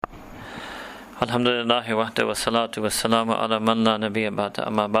Alhamdulillahi wahda wa salatu wa salamu ala man la nabiyya ba'da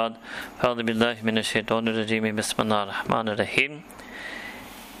amma ba'd. A'udhu billahi minash shaitanir rajeem. Bismillahir rahmanir rahim.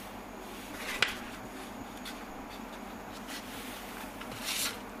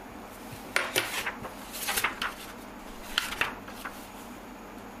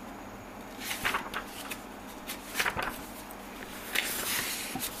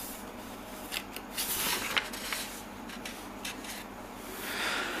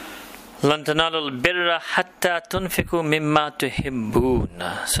 لَن تَنَالُوا الْبِرَّ حَتَّى تُنْفِقُوا مِمَّا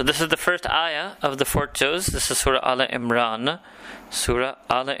تُحِبُّونَ. So this is the first ayah of the four juz. This is Surah Al-Imran. Surah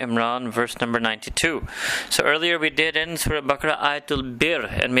Al-Imran, verse number 92. So earlier we did in Surah Baqarah Ayatul Bir,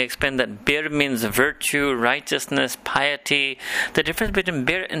 and we explained that Bir means virtue, righteousness, piety. The difference between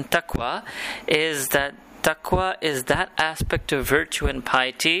Bir and taqwa is that taqwa is that aspect of virtue and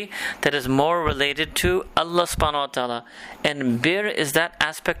piety that is more related to Allah subhanahu wa ta'ala. And bir is that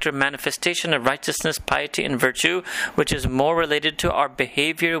aspect or manifestation of righteousness, piety and virtue which is more related to our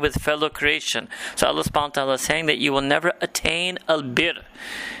behavior with fellow creation. So Allah subhanahu wa ta'ala is saying that you will never attain al-bir.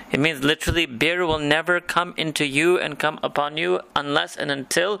 It means literally bir will never come into you and come upon you unless and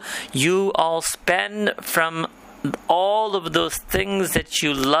until you all spend from all of those things that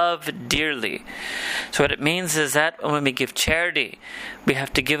you love dearly. So what it means is that when we give charity, we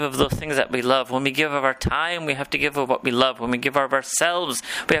have to give of those things that we love. When we give of our time, we have to give of what we love. When we give of ourselves,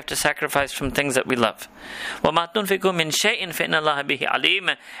 we have to sacrifice from things that we love. وَمَا تُنْفِقُوا مِنْ شَيْءٍ فَإِنَّ اللَّهَ بِهِ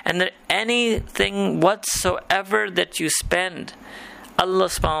عَلِيمٌ. And that anything whatsoever that you spend, Allah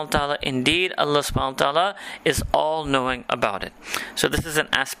subhanahu wa ta'ala, indeed Allah subhanahu wa ta'ala is all knowing about it. So this is an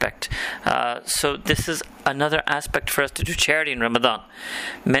aspect. So this is another aspect for us to do charity in Ramadan.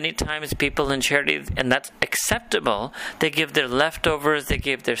 Many times people in charity, and that's acceptable, they give their leftovers, they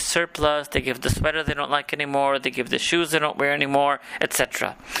give their surplus, they give the sweater they don't like anymore, they give the shoes they don't wear anymore,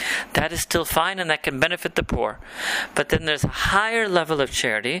 etc. That is still fine and that can benefit the poor. But then there's a higher level of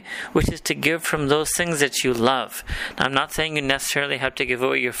charity, which is to give from those things that you love. Now, I'm not saying you necessarily have to give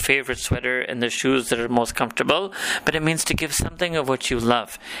away your favorite sweater and the shoes that are most comfortable, but it means to give something of what you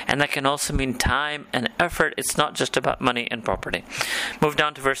love. And that can also mean time and effort. It's not just about money and property. Move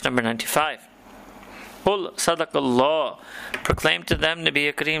down to verse number 95. Qul sadaqallah. Proclaim to them,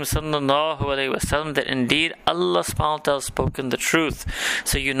 Nabi Kareem sallallahu alayhi wasallam, that indeed Allah subhanahu wa ta'ala has spoken the truth.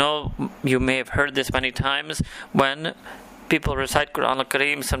 So you may have heard this many times when people recite Quran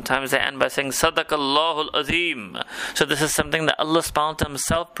al-Kareem, sometimes they end by saying Sadaqallahu al-Azim. So this is something that Allah subhanahu wa ta'ala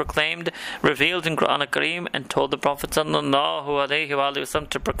himself proclaimed, revealed in Quran al-Kareem, and told the Prophet sallallahu alayhi wa sallam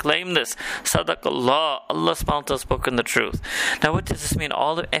to proclaim this. Sadaqallah, Allah subhanahu wa ta'ala has spoken the truth. Now what does this mean?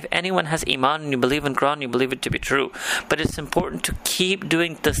 If anyone has iman and you believe in Quran, you believe it to be true. But it's important to keep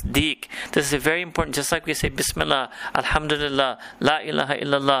doing tasdeeq. This is very important. Just like we say Bismillah, Alhamdulillah, La ilaha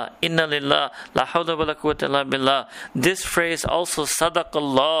illallah, Inna lillah, La hawla wa la quwwata illa billah. This phrase also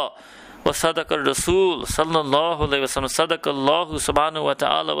Sadaqallah wa Sadaqa Rasul sallallahu alayhi wa sallam, Sadaqallahu subhanahu wa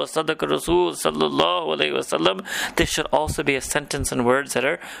ta'ala wa Sadaqa Rasul sallallahu alayhi wa sallam. This should also be a sentence and words that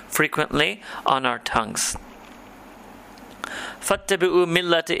are frequently on our tongues. فَاتَّبِعُوا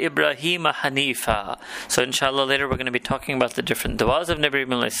مِلَّةَ إِبْرَاهِيمَ حَنِيفًا. So inshallah later we're going to be talking about the different du'as of Nabi Ibrahim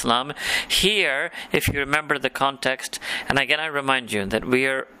alayhi salam. Here, if you remember the context, and again I remind you that we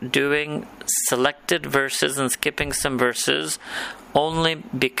are doing selected verses and skipping some verses only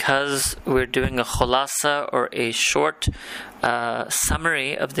because we're doing a khulasa or a short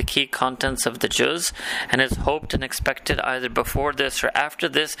summary of the key contents of the juz, and it's hoped and expected either before this or after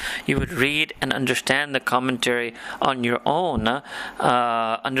this you would read and understand the commentary on your own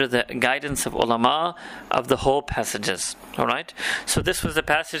under the guidance of ulama of the whole passages. Alright, so this was the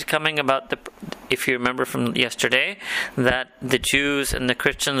passage coming about if you remember from yesterday, that the Jews and the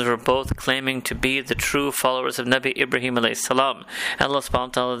Christians were both claiming to be the true followers of Nabi Ibrahim alayhi salam. Allah subhanahu wa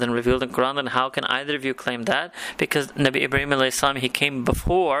ta'ala then revealed in Quran, and how can either of you claim that? Because Nabi Ibrahim alayhi salam, he came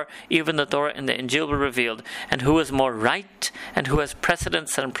before even the Torah and the Injil were revealed. And who is more right and who has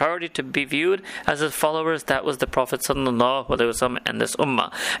precedence and priority to be viewed as his followers? That was the Prophet sallallahu alayhi wasallam and this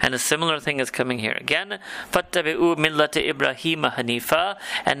ummah. And a similar thing is coming here again. فَاتَّبِعُوا مِلَّةَ إِبْرَاهِيمَ حَنِيفًا.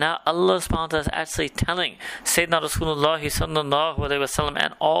 And now Allah subhanahu wa ta'ala is actually telling Sayyidina Rasulullah sallallahu alayhi wasallam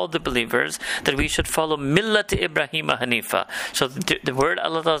and all the believers that we should follow millat Ibrahim Hanifa. So the word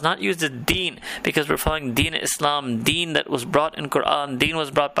Allah does not use the deen, because we're following deen Islam, deen that was brought in Quran, deen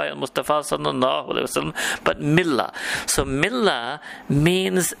was brought by Mustafa sallallahu alayhi wasallam, but millah. So millah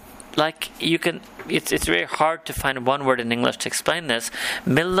means, like, it's very hard to find one word in English to explain this.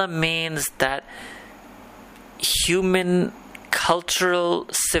 Millah means that human cultural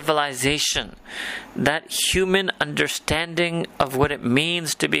civilization, that human understanding of what it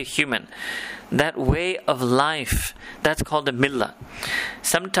means to be human. that way of life, that's called a millah.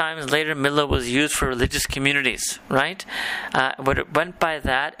 Sometimes later millah was used for religious communities, right? But it went by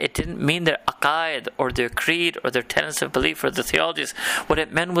that, it didn't mean their aqaid or their creed or their tenets of belief or their theologies. What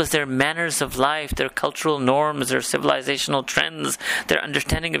it meant was their manners of life, their cultural norms, their civilizational trends, their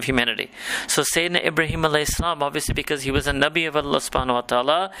understanding of humanity. So Sayyidina Ibrahim alayhi salam, obviously because he was a Nabi of Allah subhanahu wa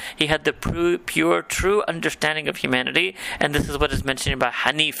ta'ala, he had the pure, true understanding of humanity, and this is what is mentioned by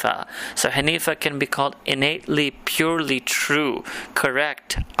Hanifa. So Hanifa can be called innately, purely true,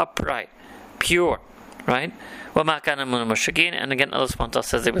 correct, upright, pure, right? وَمَا كَانَ مِنَ الْمُشْرِكِينَ. And again, Allah subhanahu wa ta'ala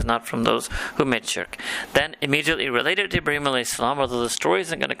says he was not from those who made shirk. Then immediately related to Ibrahim alayhi salam, although the story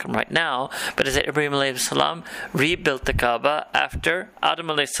isn't going to come right now, but is that Ibrahim alayhi salam rebuilt the Kaaba after Adam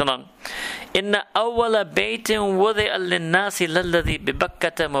alayhi salam. إِنَّ أَوَّلَ بَيْتٍ وُضِعَ لِلنَّاسِ لَلَّذِي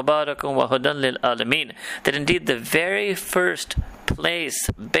بِبَكَّةَ مُبَارَكٌ وَهُدًى لِلْعَالَمِينَ. That indeed the very first place,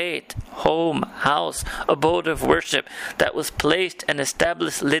 bait, home, house, abode of worship that was placed and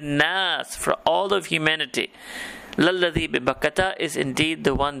established linnas, for all of humanity. Lalladhi bi Bakkata is indeed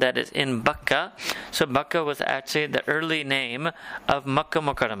the one that is in Bakka. So Bakka was actually the early name of Makkah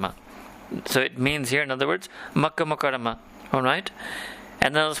Mukarramah. So it means here, in other words, Makkah Mukarramah. Alright?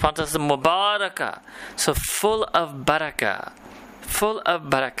 And then Allah subhanahu wa ta'ala says Mubarakah. So full of barakah. Full of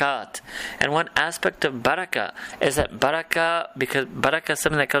barakat. And one aspect of barakah is that barakah, because barakah is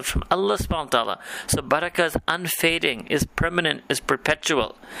something that comes from Allah subhanahu wa ta'ala. So barakah is unfading, is permanent, is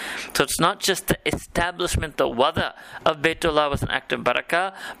perpetual. So it's not just the establishment, the wada of Baytullah was an act of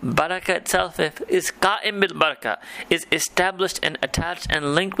barakah. Barakah itself is qa'im bil barakah, is established and attached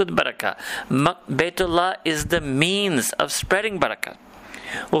and linked with barakah. Baytullah is the means of spreading barakah.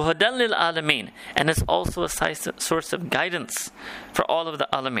 وَهُدًى لِلْعَالَمِينَ. And it's also a source of guidance for all of the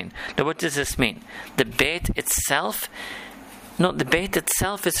alamin. Now what does this mean? The Bayt itself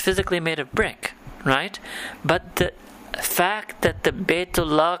is physically made of brick, right? But the fact that the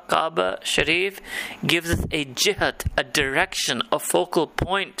Baytullah Kaaba Sharif gives us a jihad, a direction, a focal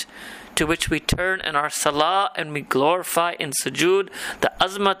point to which we turn in our salah and we glorify in sujood the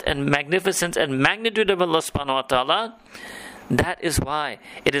azmat and magnificence and magnitude of Allah subhanahu wa ta'ala. That is why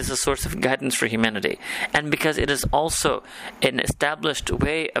it is a source of guidance for humanity. And because it is also an established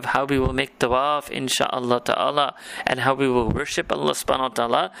way of how we will make tawaf, insha'Allah ta'ala, and how we will worship Allah subhanahu wa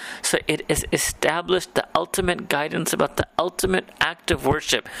ta'ala. So it is established the ultimate guidance about the ultimate act of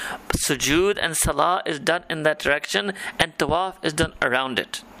worship. Sujood and salah is done in that direction, and tawaf is done around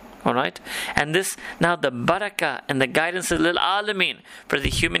it. Alright? And this, now the barakah and the guidance of lil alameen, for the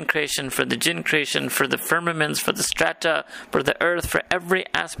human creation, for the jinn creation, for the firmaments, for the strata, for the earth, for every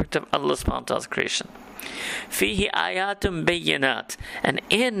aspect of Allah subhanahu wa ta'ala's creation. Fihi ayatum bayyinat. And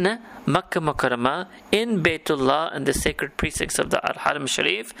in Makkah Mukarramah, in Baytullah and the sacred precincts of the Al-Haram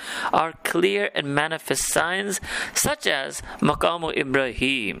Sharif, are clear and manifest signs such as Maqamu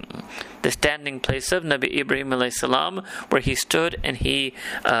Ibrahim, the standing place of Nabi Ibrahim alayhi salam, where he stood and he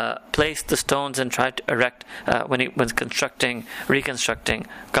placed the stones and tried to erect when he was reconstructing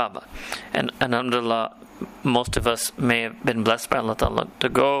Kaaba. And alhamdulillah, most of us may have been blessed by Allah Ta'ala to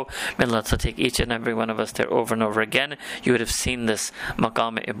go. May Allah Ta'ala take each and every one of us there over and over again. You would have seen this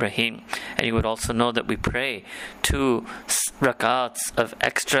Maqam Ibrahim, and you would also know that we pray 2 rakats of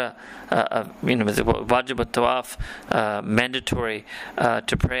extra, wajib al-tawaf, mandatory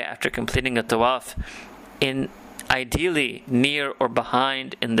to pray after completing a tawaf, in ideally near or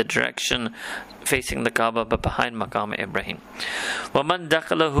behind in the direction facing the Kaaba, but behind Maqam Ibrahim. وَمَنْ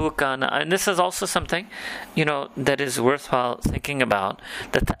دَخَلَهُ كَانَ. And this is also something, that is worthwhile thinking about,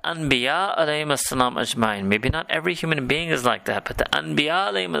 that the Anbiya alayhim as-salam ajmain, maybe not every human being is like that, but the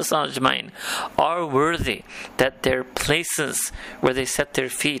Anbiya alayhim as-salam ajmain are worthy that their places where they set their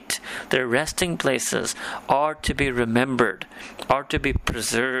feet, their resting places, are to be remembered, are to be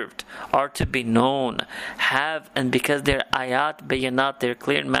preserved, are to be known, and because they're ayat, bayyanat, they're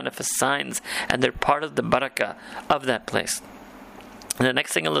clear and manifest signs, and they're part of the barakah of that place. And the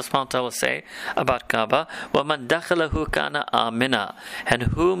next thing Allah subhanahu wa ta'ala will say about Kaaba, وَمَنْ دَخَلَهُ كَانَ آمِنًا. And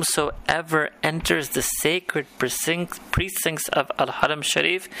whomsoever enters the sacred precincts of Al-Haram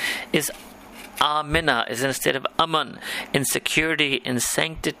Sharif is Amina, is in a state of aman, in security, in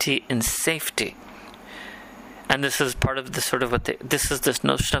sanctity, in safety. And this is part of the this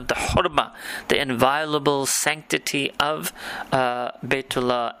notion of the hurma, the inviolable sanctity of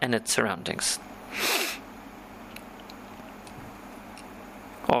Baytullah and its surroundings.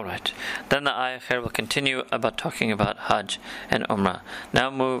 Alright, then the ayah here will continue about talking about Hajj and Umrah. Now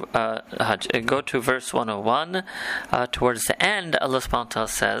move Hajj. Go to verse 101. Towards the end, Allah subhanahu wa ta'ala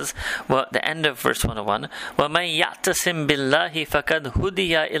says, well, the end of verse 101, وَمَنْ يَعْتَسِمْ بِاللَّهِ فَقَدْ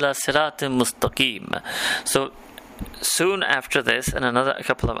هُدِيَ إِلَى صِرَاطٍ مُسْتَقِيمٍ. So soon after this, in another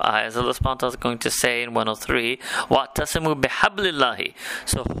couple of ayahs, Allah subhanahu wa ta'ala is going to say in 103, وَاعْتَصِمُوا بِحَبْلِ اللَّهِ.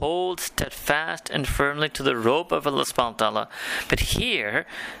 So hold steadfast and firmly to the rope of Allah subhanahu wa ta'ala. But here,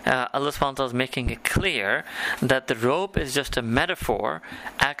 Allah subhanahu wa ta'ala is making it clear that the rope is just a metaphor.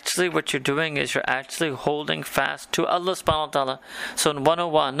 Actually, what you're doing is you're actually holding fast to Allah subhanahu wa ta'ala. So in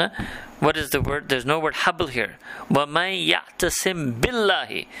 101, what is the word? There's no word habl here. وَمَنْ يَعْتَصِمْ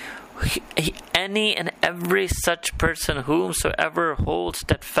بِاللَّهِ. Any and every such person whomsoever holds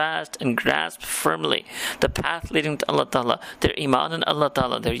steadfast and grasps firmly the path leading to Allah Ta'ala, their iman in Allah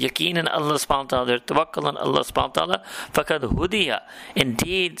Ta'ala, their yaqeen in Allah subhanahu wa ta'ala, their tawakkul on Allah subhanahu wa ta'ala, فَقَدْ هُدِيَ.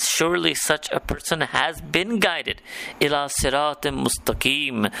 Indeed, surely such a person has been guided إِلَى صِرَاطٍ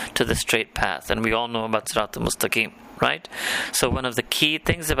مُسْتَقِيمٍ, to the straight path. And we all know about صِرَاطٍ مُسْتَقِيم, right? So one of the key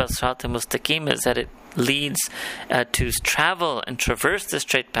things about صِرَاطٍ مُسْتَقِيم is that it leads to travel and traverse the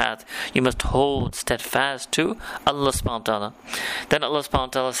straight path. You must hold steadfast to Allah subhanahu wa ta'ala. Then Allah subhanahu wa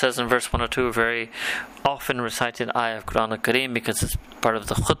ta'ala says in verse 102, very often recited ayah of Quran al-Kareem, because it's part of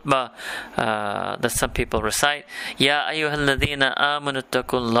the khutbah that some people recite, Ya ayyuhalladhina amanu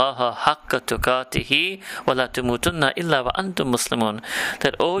taqullaha haqqa tuqatihi wa la tamutunna illa wa antum muslimun.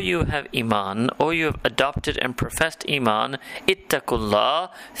 That O you have iman, O you have adopted and professed iman, ittaqullah,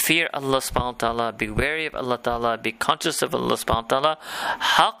 fear Allah subhanahu wa ta'ala, be wary of Allah ta'ala, be conscious of Allah subhanahu wa ta'ala,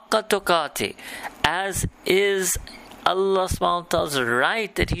 haqqa tuqati, as is Allah subhanahu wa ta'ala's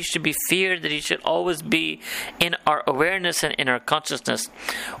right that He should be feared, that He should always be in our awareness and in our consciousness.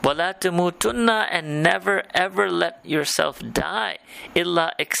 وَلَا تَمُوتُنَّ, and never ever let yourself die,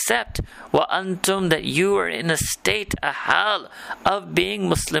 illa, except وَأَنْتُمْ, that you are in a state, a hal, of being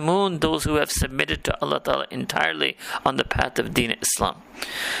Muslimun, those who have submitted to Allah ta'ala entirely on the path of Deen Islam.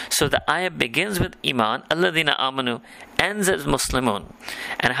 So the ayah begins with Iman, Alladhina amanu, ends as Muslimun.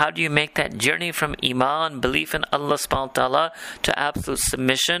 And how do you make that journey from Iman, belief in Allah subhanahu wa ta'ala, to absolute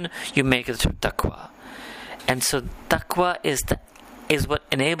submission? You make it through taqwa. And so taqwa is what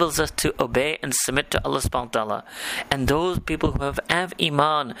enables us to obey and submit to Allah subhanahu wa ta'ala. And those people who have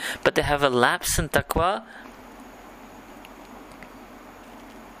Iman, but they have a lapse in taqwa,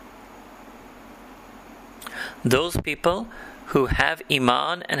 those people who have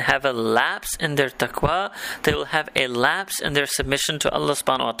iman and have a lapse in their taqwa, they will have a lapse in their submission to Allah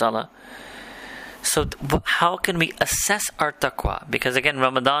subhanahu wa ta'ala. So how can we assess our taqwa? Because again,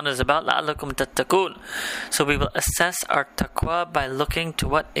 Ramadan is about la'allakum tattaqun. So we will assess our taqwa by looking to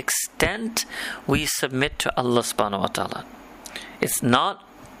what extent we submit to Allah subhanahu wa ta'ala. It's not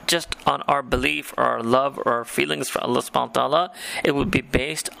just on our belief or our love or our feelings for Allah subhanahu wa ta'ala. It would be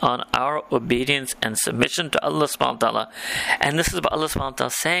based on our obedience and submission to Allah subhanahu wa ta'ala. And this is what Allah subhanahu wa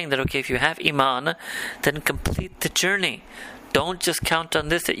ta'ala saying, that okay, if you have iman, then complete the journey. Don't just count on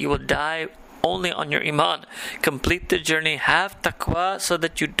this, that you will die only on your iman. Complete the journey, have taqwa, so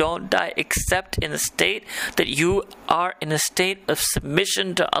that you don't die except in a state that you are in a state of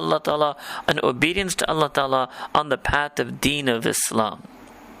submission to Allah ta'ala and obedience to Allah ta'ala on the path of Deen of Islam.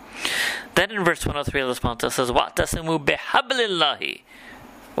 Then in verse 103, Allah subhanahu wa ta'ala says, وَاعْتَصِمُوا بِحَبْلِ اللَّهِ.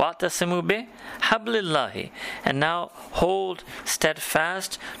 وَاعْتَصِمُوا بِحَبْلِ اللَّهِ. And now hold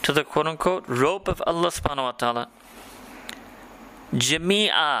steadfast to the quote-unquote rope of Allah subhanahu wa ta'ala.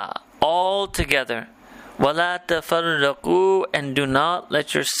 جَمِيعًا, all together. وَلَا تَفَرَّقُوا, and do not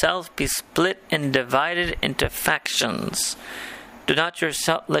let yourself be split and divided into factions. Do not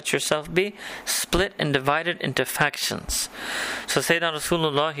let yourself be split and divided into factions. So Sayyidina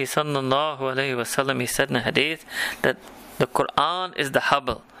Rasulullah sallallahu alayhi wa sallam, he said in a hadith that the Quran is the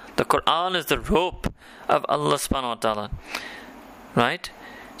habl. The Quran is the rope of Allah subhanahu wa ta'ala. Right?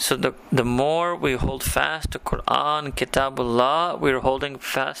 So the more we hold fast to Quran, Kitabullah, we're holding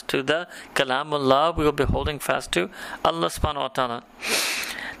fast to the Kalamullah, we will be holding fast to Allah subhanahu wa ta'ala.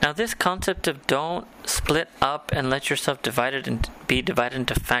 Now this concept of don't split up and let yourself be divided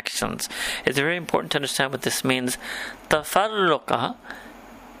into factions is very important to understand what this means. Tafarruqa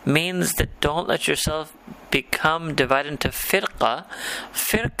means that don't let yourself become divided into firqa.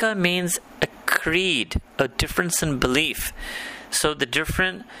 Firqa means a creed, a difference in belief. So the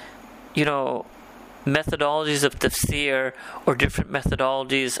different, methodologies of tafsir or different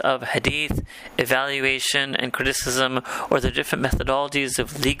methodologies of hadith evaluation and criticism, or the different methodologies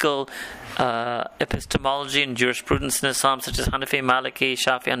of legal epistemology and jurisprudence in Islam, such as Hanafi, Maliki,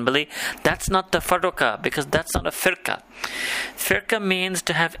 Shafi, Hanbali. That's not tafarruqa, because that's not a firqa. Firqa means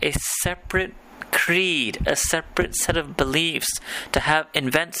to have a separate creed, a separate set of beliefs, to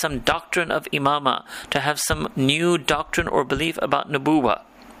invent some doctrine of imama, to have some new doctrine or belief about nubuwah.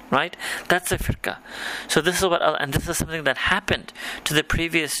 Right? That's a firqa. So this is and this is something that happened to the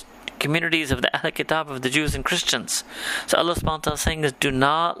previous communities of the Ahl Kitab, of the Jews and Christians. So Allah subhanahu wa ta'ala is saying is, do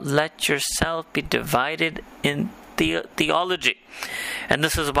not let yourself be divided in theology. And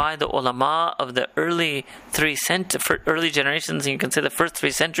this is why the ulama of the early generations, and you can say the first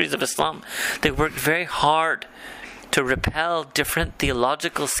 3 centuries of Islam, they worked very hard to repel different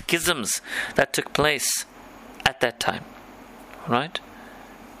theological schisms that took place at that time. Right?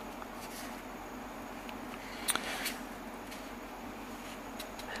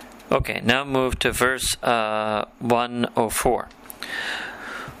 Okay, now move to verse 104.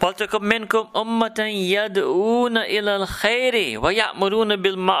 وَلْتَكُنْ مِنْكُمْ أُمَّةً يَدْعُونَ إِلَى الْخَيْرِ وَيَأْمُرُونَ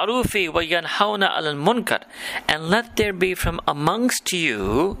بِالْمَعْرُوفِ وَيَنْهَوْنَ عَلَى الْمُنْكَرِ. And let there be from amongst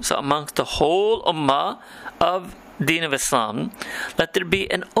you, so amongst the whole ummah of Deen of Islam, let there be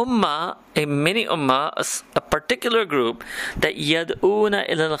an ummah, a mini ummah, a particular group that yad'una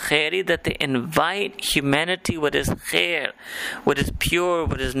ila al-khairi, that they invite humanity what is khair, what is pure,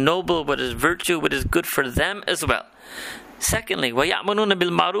 what is noble, what is virtue, what is good for them as well. Secondly, وَيَأْمُرُونَ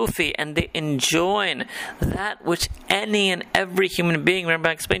بِالْمَعْرُوفِ, and they enjoin that which any and every human being, remember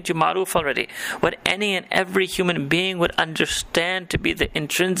I explained to you ma'ruf already, what any and every human being would understand to be the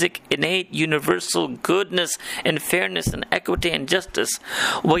intrinsic, innate, universal goodness and fairness and equity and justice.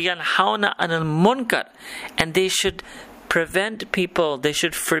 وَيَنْهَوْنَ عَنِ الْمُنْكَرِ, and they should prevent people, they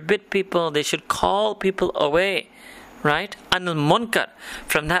should forbid people, they should call people away. Right? Anil munkar,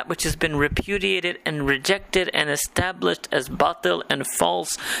 from that which has been repudiated and rejected and established as batil and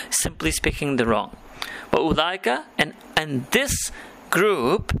false, simply speaking the wrong. Wa and this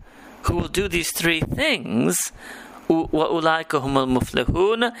group who will do these 3 things, wa ulaika humul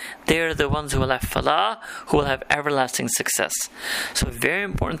muflihun, they're the ones who will have falah, who will have everlasting success. So a very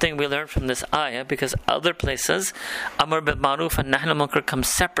important thing we learn from this ayah, because other places amr bil ma'ruf and nahy anil munkar come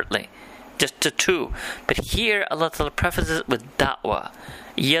separately, just to 2. But here Allah Ta'ala prefaces it with da'wah.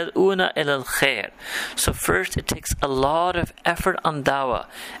 Yad'una ilal khair. So first it takes a lot of effort on da'wah.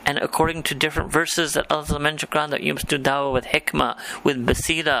 And according to different verses that Allah Ta'ala mentioned in the Quran, that you must do da'wah with hikmah, with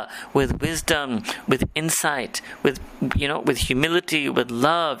basira, with wisdom, with insight, with humility, with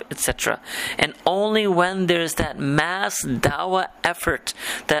love, etc. And only when there's that mass da'wah effort,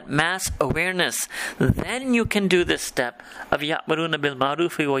 that mass awareness, then you can do this step of ya'muruna bil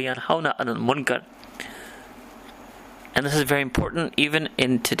ma'rufi wa yanhauna 'anil munkar. And this is very important even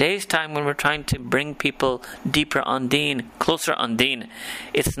in today's time when we're trying to bring people deeper on deen, closer on deen.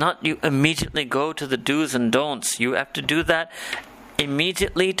 It's not you immediately go to the do's and don'ts. You have to do that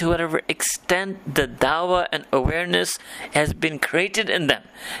immediately to whatever extent the dawah and awareness has been created in them.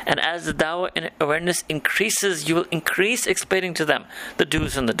 And as the dawah and awareness increases, you will increase explaining to them the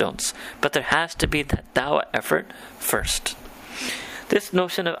do's and the don'ts. But there has to be that dawah effort first. This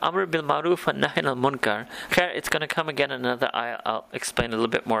notion of amr bil ma'ruf and nahy anil munkar, it's going to come again in another ayah. I'll explain a little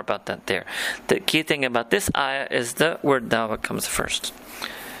bit more about that there. The key thing about this ayah is the word dawah comes first.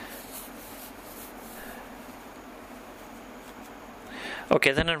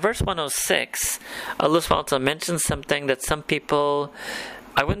 Okay, then in verse 106, Allah subhanahu wa ta'ala mentions something that some people,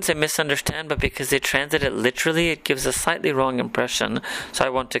 I wouldn't say misunderstand, but because they translate it literally, it gives a slightly wrong impression. So I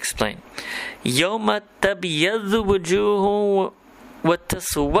want to explain. يَوْمَ تَبْيَضُّ وُجُوهٌ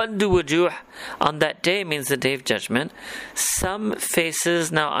وَتَسْوَدُّ وُجُوهٌ. On that day means the day of judgment. Some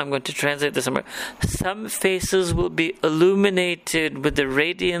faces, now I'm going to translate this. Some faces will be illuminated with the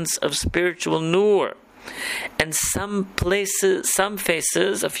radiance of spiritual nur. And some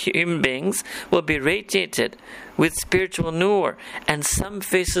faces of human beings will be radiated with spiritual nur, and some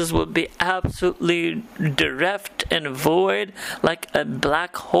faces will be absolutely bereft and void like a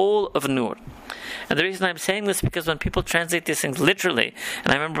black hole of nur. And the reason I'm saying this is because when people translate these things literally,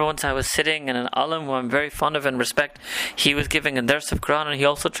 and I remember once I was sitting in an alim who I'm very fond of and respect, he was giving a dars of Quran and he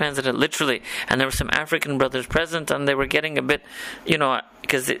also translated it literally, and there were some African brothers present and they were getting a bit,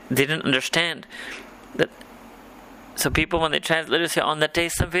 because they didn't understand that. So people, when they translate, literally say, on that day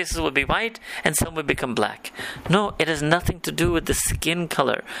some faces will be white and some will become black. No, it has nothing to do with the skin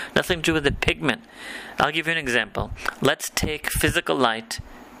color, nothing to do with the pigment. I'll give you an example. Let's take physical light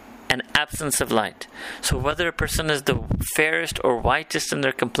and absence of light. So whether a person is the fairest or whitest in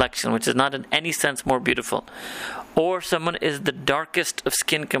their complexion, which is not in any sense more beautiful, or someone is the darkest of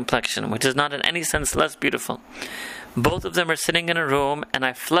skin complexion, which is not in any sense less beautiful, both of them are sitting in a room and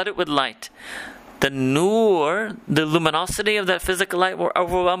I flood it with light. The nur, the luminosity of that physical light will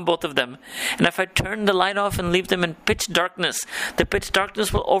overwhelm both of them. And if I turn the light off and leave them in pitch darkness, the pitch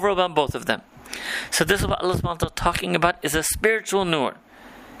darkness will overwhelm both of them. So this is what Allah subhanahu wa ta'ala is talking about, is a spiritual nur.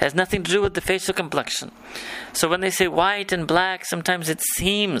 It has nothing to do with the facial complexion. So when they say white and black, sometimes it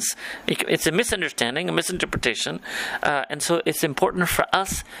seems, it's a misunderstanding, a misinterpretation. And so it's important for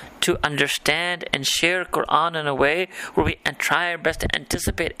us to understand and share Quran in a way where we try our best to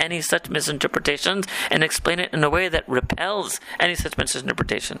anticipate any such misinterpretations and explain it in a way that repels any such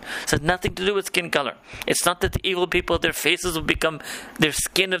misinterpretation. So it's nothing to do with skin color. It's not that the evil people, their skin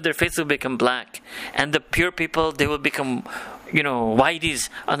of their faces will become black. And the pure people, they will become whiteys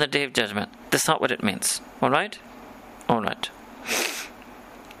on the Day of Judgment. That's not what it means. Alright? Alright.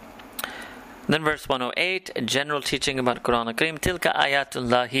 Then verse 108, a general teaching about Quran al-Kareem. Tilka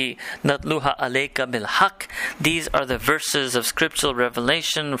ayatullahi natluha alayka bil haq. These are the verses of scriptural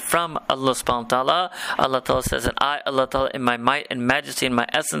revelation from Allah subhanahu wa ta'ala. Allah ta'ala says that I, Allah ta'ala, in my might and majesty, in my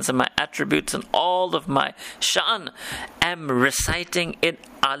essence and my attributes and all of my sha'n, am reciting it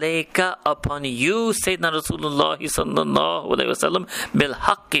alayka, upon you, Sayyidina Rasulullah sallallahu alayhi wa sallam, bil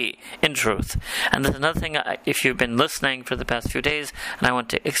haqqi, in truth. And there's another thing, if you've been listening for the past few days, and I want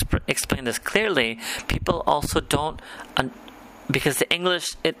to explain this clearly, people also don't, because the English,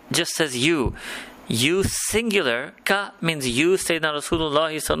 it just says you. You singular, ka means you, Sayyidina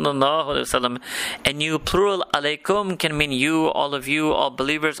Rasulullah sallallahu alayhi wa sallam, and you plural, alaykum, can mean you, all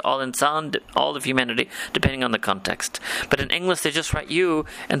believers, all insan, all of humanity, depending on the context. But in English, they just write you,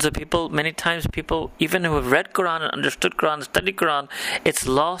 and so many times people, even who have read Quran and understood Quran, studied Quran, it's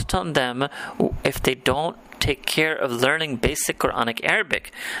lost on them if they don't take care of learning basic Quranic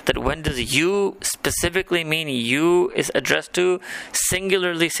Arabic, that when does you specifically mean you is addressed to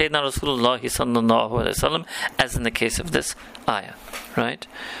singularly Sayyidina Rasulullah sallallahu alaihi wasallam, as in the case of this ayah, right?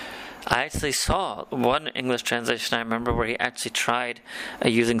 I actually saw one English translation, I remember, where he actually tried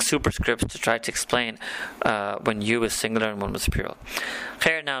using superscripts to try to explain when you is singular and one was plural.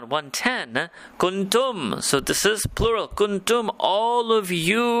 Khair, now 110, kuntum, so this is plural, kuntum, all of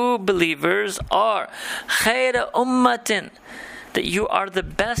you believers are khaira ummatin, that you are the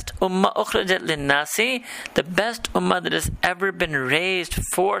best ummah ukhrajat linnasi, the best ummah that has ever been raised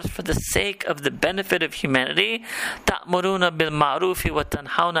forth for the sake of the benefit of humanity. Ta'muruna bil ma'rufi wa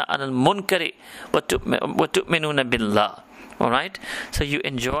tanhauna 'anil munkari wa tu'minuna billah. Alright? So you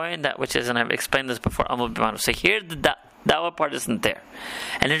enjoy that which is, and I've explained this before, amr bil ma'ruf. So here the da'wah part isn't there.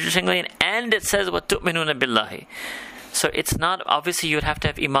 And interestingly, and it says wa tu'minuna billahi. So it's not, obviously you would have to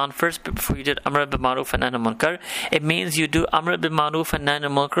have iman first before you did amr bil ma'ruf and nahy anil munkar. It means you do amr bil ma'ruf and nahy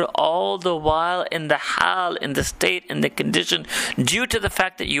anil munkar all the while in the hal, in the state, in the condition, due to the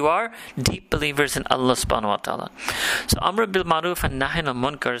fact that you are deep believers in Allah subhanahu wa ta'ala. So amr bil ma'ruf and nahy anil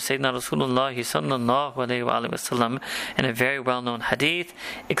munkar, Sayyidina Rasulullah sallallahu alayhi wa sallam, in a very well-known hadith,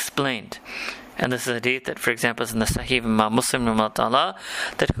 explained. And this is a hadith that, for example, is in the Sahih Imam Muslim,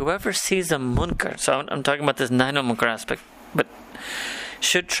 that whoever sees a munkar, so I'm talking about this nahy anil munkar aspect, but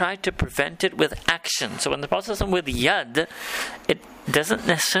should try to prevent it with action. So when the Prophet says with yad, it doesn't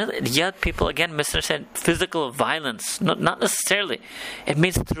necessarily, yad, people again misunderstand physical violence. Not necessarily. It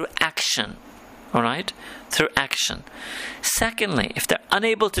means through action. Alright? Through action. Secondly, if they're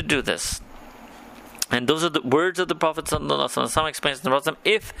unable to do this, and those are the words of the Prophet ﷺ. Some explains in the Prophet,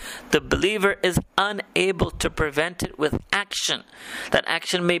 if the believer is unable to prevent it with action, that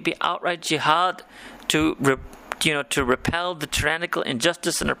action may be outright jihad to repel the tyrannical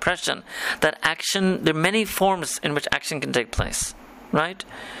injustice and oppression. That action, there are many forms in which action can take place, right?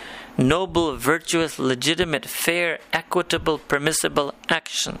 Noble, virtuous, legitimate, fair, equitable, permissible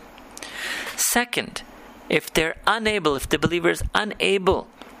action. Second, if the believer is unable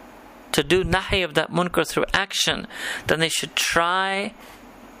to do nahi of that munkar through action, then they should try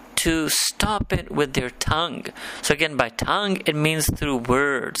to stop it with their tongue. So again, by tongue, it means through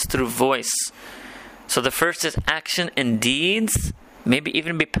words, through voice. So the first is action and deeds, maybe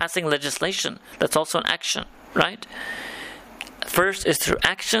even be passing legislation. That's also an action, right? First is through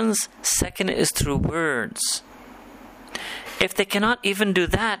actions, second is through words. If they cannot even do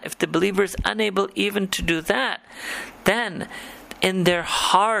that, if the believer is unable even to do that, then in their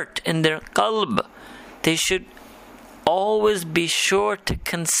heart, in their qalb, they should always be sure to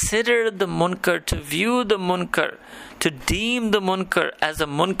consider the munkar, to view the munkar, to deem the munkar as a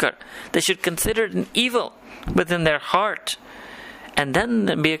munkar. They should consider it an evil within their heart. And then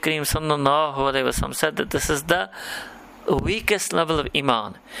Nabi Kareem sallallahu alayhi wa sallam said that this is the weakest level of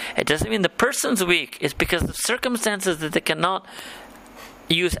iman. It doesn't mean the person's weak. It's because of circumstances that they cannot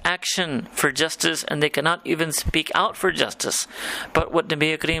use action for justice and they cannot even speak out for justice. But what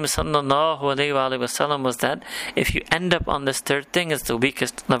Nabi Kareem sallallahu alayhi wa sallam was that if you end up on this third thing, it's the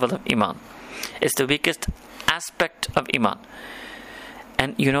weakest level of iman. It's the weakest aspect of iman.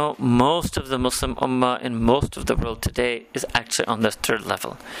 And you know, most of the Muslim Ummah in most of the world today is actually on this third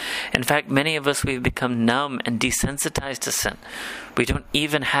level. In fact, many of us, we've become numb and desensitized to sin. We don't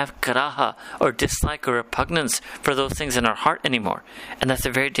even have karaha or dislike or repugnance for those things in our heart anymore. And that's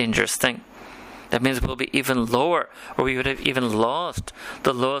a very dangerous thing. That means we'll be even lower, or we would have even lost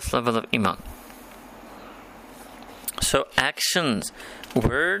the lowest level of iman. So actions,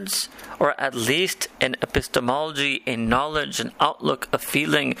 words, or at least an epistemology, a knowledge, an outlook, a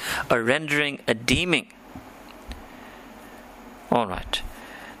feeling, a rendering, a deeming. Alright.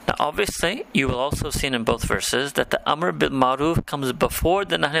 Now obviously, you will also see in both verses that the Amr bil Ma'ruf comes before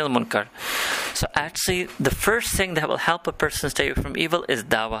the Nahy al Munkar. So actually, the first thing that will help a person stay away from evil is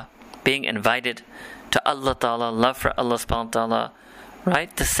dawah, being invited to Allah Ta'ala, love for Allah subhanahu wa ta'ala.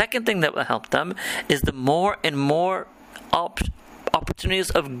 Right? The second thing that will help them is the more and more opportunities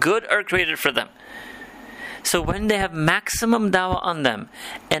of good are created for them. So when they have maximum dawah on them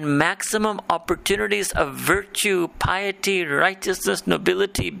and maximum opportunities of virtue, piety, righteousness,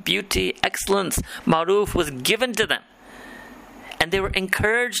 nobility, beauty, excellence, ma'ruf was given to them, and they were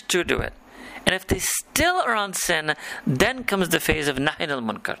encouraged to do it. And if they still are on sin, then comes the phase of nahy al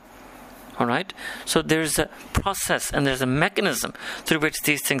munkar. Alright? So there's a process and there's a mechanism through which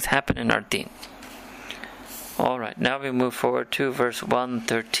these things happen in our deen. Alright, now we move forward to verse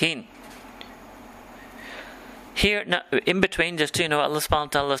 113. Here, now, in between, just so you know, Allah subhanahu wa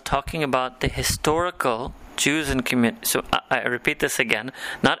ta'ala is talking about the historical Jews and community. So I repeat this again,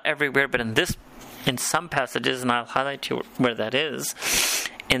 not everywhere, but in some passages, and I'll highlight you where that is.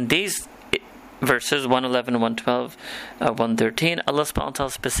 In these verses 111, 112, 113, Allah subhanahu wa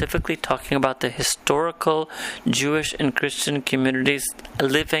ta'ala specifically talking about the historical Jewish and Christian communities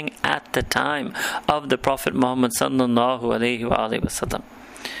living at the time of the Prophet Muhammad sallallahu alayhi wa sallam.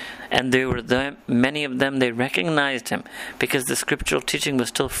 And they were many of them, they recognized him because the scriptural teaching was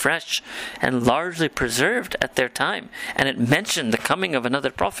still fresh and largely preserved at their time. And it mentioned the coming of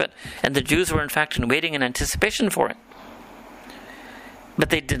another prophet. And the Jews were in fact waiting in anticipation for it. But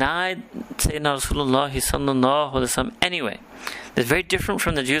they denied Sayyidina Rasulullah sallallahu alaihi wasallam anyway. It's very different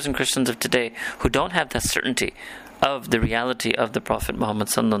from the Jews and Christians of today who don't have that certainty of the reality of the Prophet Muhammad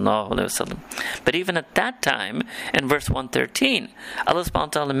sallallahu alaihi wasallam. But even at that time, in verse 113, Allah subhanahu wa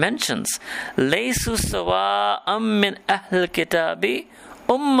ta'ala mentions, "Laysu sawa'am min ahl kitabi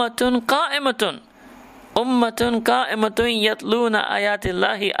ummatun qa'imatun." Ummatun qa'imatun yatluna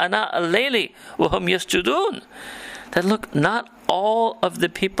ayatillahi ana al-layli wa hum yasjudun. That look, not all of the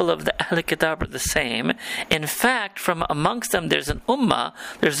people of the Ahl Kitab are the same. In fact, from amongst them there's an ummah,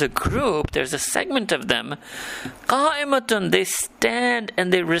 there's a group, there's a segment of them. Qa'imatun, they stand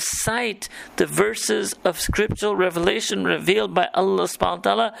and they recite the verses of scriptural revelation revealed by Allah subhanahu wa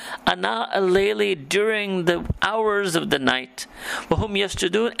ta'ala, ana al-layli, during the hours of the night. Wa hum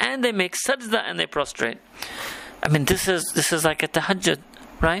yasjudun, and they make sajda and they prostrate. I mean, this is like a tahajjud,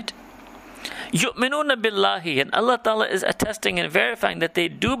 right? Yu'minuna billahi, and Allah Ta'ala is attesting and verifying that they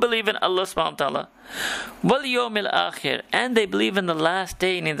do believe in Allah subhanahu wa ta'ala. Wal yawmil akhir, and they believe in the last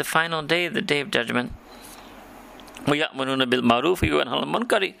day, in the final day, the day of judgment. Wa ya'mununa bil ma'ruf wa yanhauna 'anil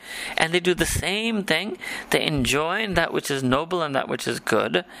munkari, and they do the same thing. They enjoin that which is noble and that which is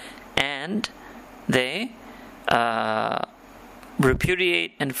good, and they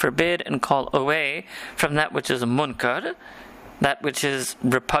repudiate and forbid and call away from that which is a munkar, that which is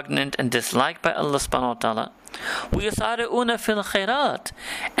repugnant and disliked by Allah subhanahu wa ta'ala. وَيُسَارِعُونَ فِي الْخَيْرَاتِ,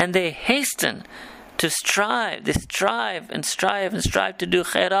 and they hasten to strive. They strive and strive to do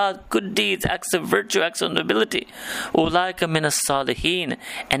khairat, good deeds, acts of virtue, acts of nobility. أُولَٰئِكَ مِنَ الصَّالِحِينَ,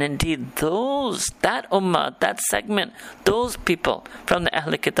 and indeed that ummah, that segment, those people from the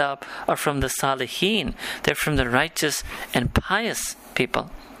Ahl Kitab are from the Salihin. They're from the righteous and pious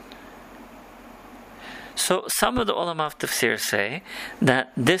people. So some of the ulama of tafsir say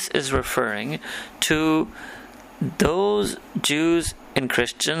that this is referring to those Jews and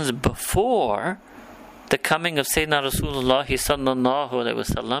Christians before the coming of Sayyidina Rasulullah sallallahu alaihi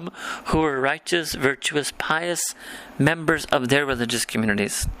wasallam, who were righteous, virtuous, pious members of their religious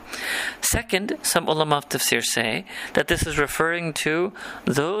communities. Second, some ulama of tafsir say that this is referring to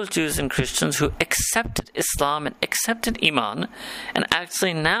those Jews and Christians who accepted Islam and accepted Iman, and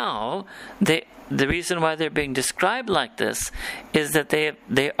actually now the reason why they're being described like this is that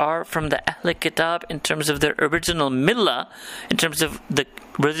they are from the Ahl Kitab in terms of their original millah, in terms of the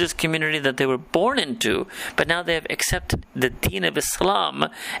religious community that they were born into, but now they have accepted the deen of Islam,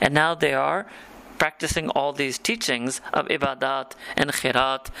 and now they are practicing all these teachings of ibadat and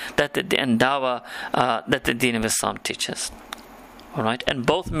khirat and dawah that the deen of Islam teaches. Alright, and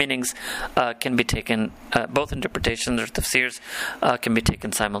both meanings can be taken, both interpretations or tafsirs can be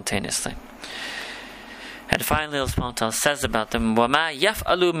taken simultaneously. And finally, Allah subhanahu wa ta'ala says about them, وَمَا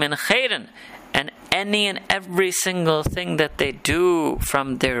يَفْعَلُوا مِنْ خَيْرٍ, and any and every single thing that they do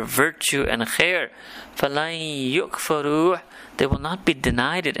from their virtue and khair, فَلَنْ يُكْفَرُوهُ, they will not be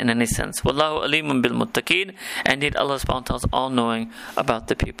denied it in any sense. وَاللَّهُ أَلِيمٌ بِالْمُتَّقِينَ, and indeed Allah subhanahu wa ta'ala is all-knowing about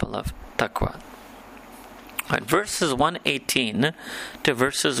the people of taqwa. Right, verses 118 to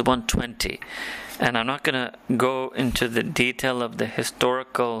verses 120. And I'm not going to go into the detail of the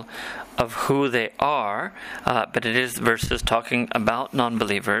historical of who they are, but it is verses talking about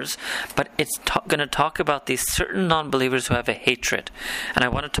non-believers. But it's going to talk about these certain non-believers who have a hatred. And I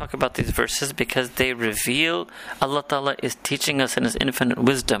want to talk about these verses because they reveal, Allah Ta'ala is teaching us in His infinite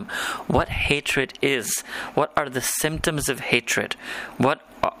wisdom what hatred is. What are the symptoms of hatred?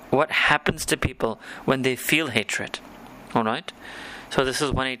 What happens to people when they feel hatred? Alright? So this is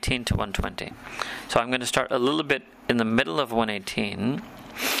 118 to 120. So I'm going to start a little bit in the middle of 118.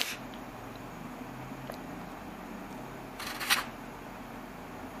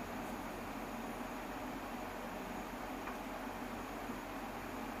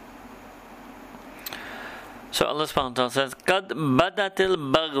 So Allah subhanahu wa ta'ala says, قَدْ بَدَتِ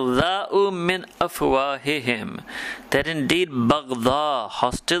الْبَغْضَاءُ مِنْ أَفْوَاهِهِمْ, that indeed baghdha,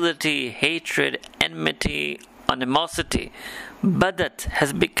 hostility, hatred, enmity, animosity, badat,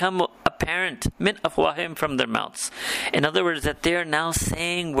 has become apparent, min afwahim, from their mouths. In other words, that they are now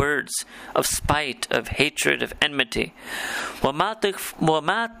saying words of spite, of hatred, of enmity. وَمَا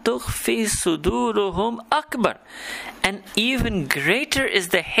تُخْفِي صُدُورُهُمْ أَكْبَرُ, and even greater is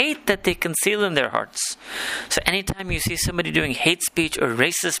the hate that they conceal in their hearts. So anytime you see somebody doing hate speech or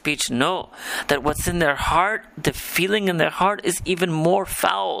racist speech, know that what's in their heart, the feeling in their heart, is even more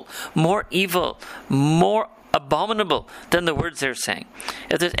foul, more evil, more abominable than the words they're saying.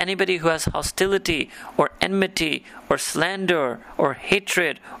 If there's anybody who has hostility or enmity or slander or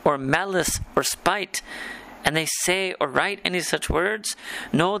hatred or malice or spite, and they say or write any such words,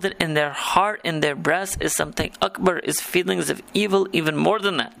 know that in their heart, in their breast, is something akbar, is feelings of evil even more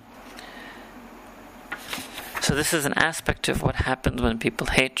than that. So this is an aspect of what happens when people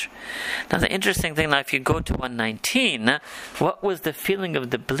hate. Now the interesting thing, now if you go to 119, what was the feeling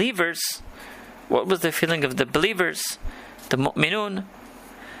of the believers? What was the feeling of the believers? The mu'minun.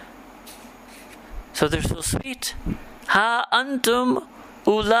 So they're so sweet. Ha antum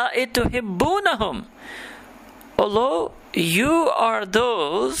ula'i tuhibbunahum. Although you are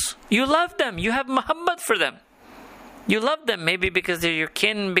those, you love them, you have muhabbat for them. You love them maybe because they're your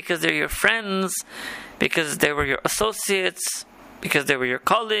kin, because they're your friends, because they were your associates, because they were your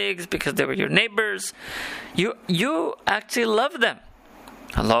colleagues, because they were your neighbors. You actually love them.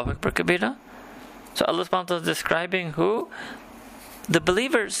 Allahu Akbar Kabira. So Allah subhanahu wa ta'ala is describing who? The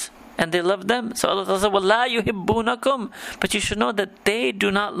believers. And they love them. So Allah says, وَلَا يُحِبُّونَكُمْ, but you should know that they do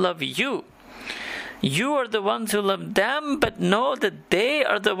not love you. You are the ones who love them, but know that they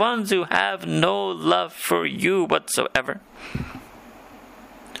are the ones who have no love for you whatsoever.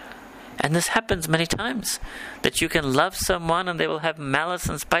 And this happens many times, that you can love someone and they will have malice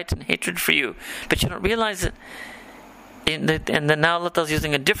and spite and hatred for you, but you don't realize it. And then now Allah is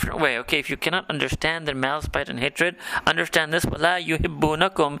using a different way. Okay, if you cannot understand their malice, spite and hatred, understand this: وَلَا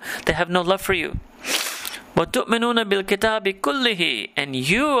يُحِبُّونَكُمْ, they have no love for you. وَتُؤْمِنُونَ بِالْكِتَابِ كُلِّهِ, and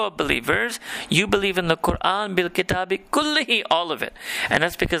you are believers, you believe in the Quran, بِالْكِتَابِ كُلِّهِ, all of it. And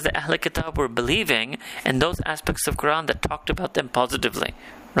that's because the Ahl Kitab were believing in those aspects of Quran that talked about them positively.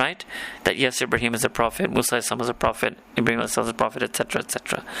 Right? That yes, Ibrahim is a prophet, Musa is a prophet, Ibrahim is a prophet, etc.,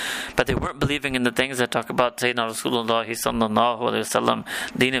 etc. But they weren't believing in the things that talk about Sayyidina Rasulullah sallallahu alaihi wasallam,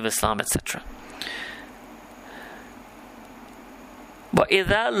 Deen of Islam, etc.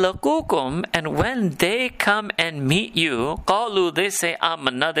 وَإِذَا لَقُوكُمْ, and when they come and meet you, قَالُوا, they say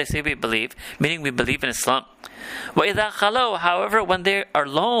آمَنَّا, they say we believe, meaning we believe in Islam. وَإِذَا خَلَوْا, however, when they are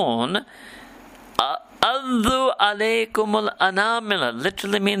alone, Addu alaykumul anamila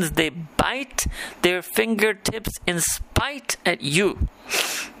literally means they bite their fingertips in spite at you.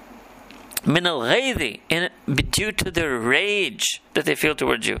 Min al-ghaydi, due to their rage that they feel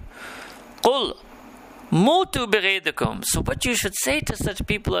towards you. Qul mutu bighaydikum. So what you should say to such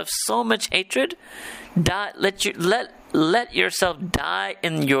people of so much hatred, let yourself die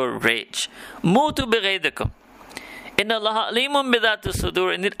in your rage. Mutu bighaydikum. Inna Allah alimun bidhati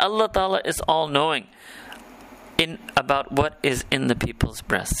sudur. Indeed, Allah Ta'ala is all-knowing about what is in the people's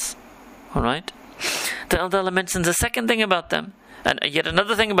breasts. Alright? Then Allah Ta'ala mentions a second thing about them. And yet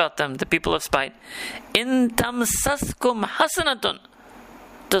another thing about them, the people of spite. In tamsaskum hasanatun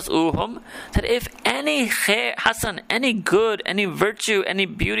tasuhum, that if any khair, hasan, any good, any virtue, any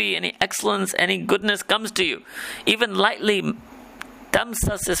beauty, any excellence, any goodness comes to you, even lightly,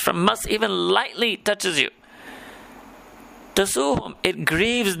 tamsas is from mas, even lightly touches you. Tasuhum, it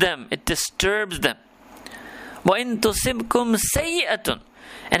grieves them, it disturbs them. Wa in tusibkum sayyi'atun,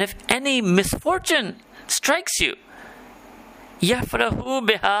 and if any misfortune strikes you, yafrahu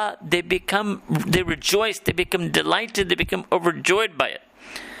biha, they rejoice, they become delighted, they become overjoyed by it.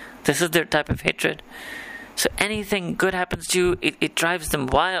 This is their type of hatred. So anything good happens to you, it drives them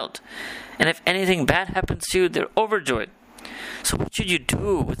wild. And if anything bad happens to you, they're overjoyed. So what should you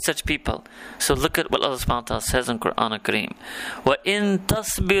do with such people? So look at what Allah subhanahu wa ta'ala says in Quran al-Kareem. Wa in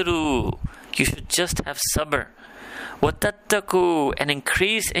tasbiru, you should just have sabr. وَتَتَّقُوا, and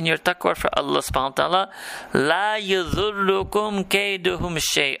increase in your taqwa for Allah subhanahu wa ta'ala. لَا يَذُرُّكُمْ كَيْدُهُمْ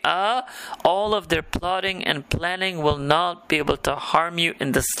شَيْئًا, all of their plotting and planning will not be able to harm you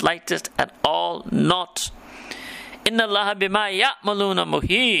in the slightest at all, not. إِنَّ اللَّهَ بِمَا يَعْمَلُونَ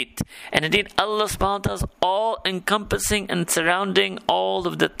مُحِيطٌ, and indeed Allah subhanahu wa ta'ala is all encompassing and surrounding all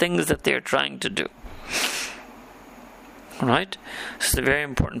of the things that they are trying to do. Right? This is a very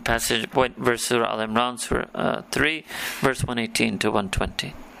important passage, verse Surah Al-Imran, Surah 3, verse 118 to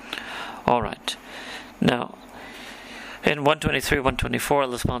 120. Alright. Now, in 123, 124,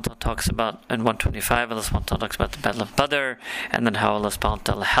 Allah subhanahu wa ta'ala talks about, in 125, Allah subhanahu wa ta'ala talks about the Battle of Badr, and then how Allah subhanahu wa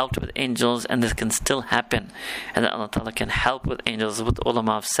ta'ala helped with angels, and this can still happen, and that Allah ta'ala can help with angels. What the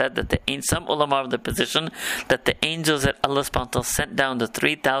ulama have said, that some ulama of the position, that the angels that Allah subhanahu wa ta'ala sent down, the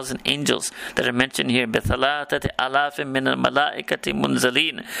 3,000 angels that are mentioned here, بِثَلَاثَةِ أَلَافٍ مِّنَ الْمَلَائِكَةِ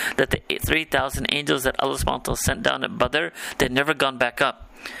مُنزَلِينَ, that the 3,000 angels that Allah subhanahu wa ta'ala sent down at Badr, they've never gone back up.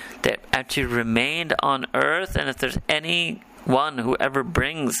 They actually remained on earth, and if there's anyone who ever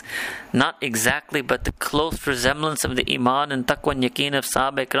brings not exactly but the close resemblance of the iman and taqwa and yaqeen of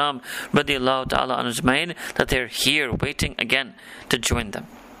Sahaba Ikram radiyallahu ta'ala anjmain, that they're here waiting again to join them.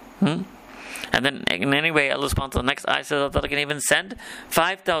 And then in any way, Allah subhanahu wa ta'ala, next ayah says that can even send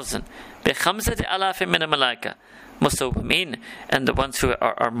 5,000 بِخَمْسَةِ أَلَافٍ مِّنَ الْمَلَائِكَةِ مُسَوِّمِينَ, and the ones who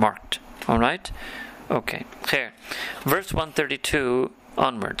are marked. Alright? Okay. Here. Verse 132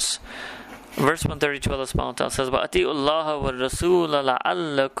 onwards. Verse 132, Allah subhanahu wa ta'ala says, وَأَتِيُوا اللَّهَ وَالرَّسُولَ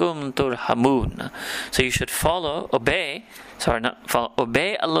لَعَلَّكُمْ تُرْحَمُونَ. So you should obey Allah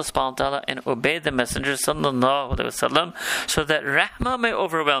subhanahu wa ta'ala and obey the Messenger sallallahu alayhi wa sallam, so that rahmah may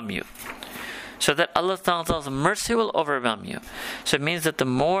overwhelm you. So that Allah subhanahu wa ta'ala's mercy will overwhelm you. So it means that the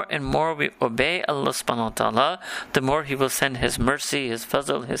more and more we obey Allah subhanahu wa ta'ala, the more He will send His mercy, His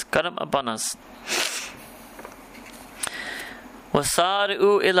fazl, His karam upon us.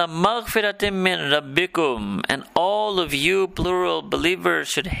 وَسَارِئُوا إِلَى مَغْفِرَةٍ مِّن رَبِّكُمْ, and all of you, plural believers,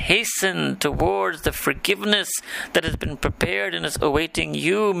 should hasten towards the forgiveness that has been prepared and is awaiting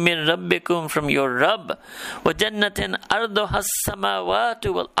you, مِّن رَبِّكُمْ, from your Rabb. وَجَنَّةٍ أَرْضُهَا السَّمَاوَاتُ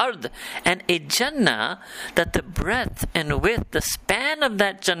وَالْأَرْضُ, and a Jannah that the breadth and width, the span of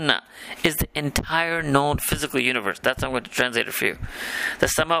that Jannah, is the entire known physical universe. That's how I'm going to translate it for you. The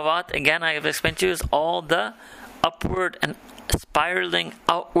Samawat, again, I have explained to you, is all the upward and spiraling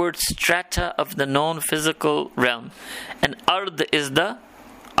outward strata of the known physical realm, and ard is the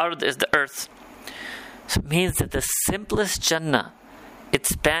earth. So it means that the simplest Jannah, its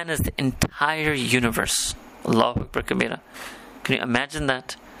span is the entire universe. Allahu Akbar Kabira. Can you imagine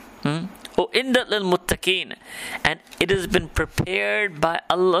that? U'indat lil muttaqeen, and it has been prepared by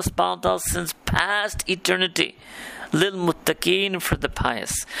Allah subhanahu wa ta'ala since past eternity. Lil muttaqeen, for the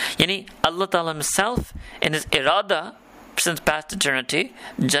pious. Yani Allah Ta'ala Himself in His irada, since past eternity,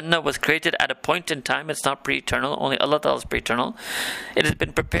 Jannah was created at a point in time. It's not pre-eternal. Only Allah Ta'ala is pre-eternal. It has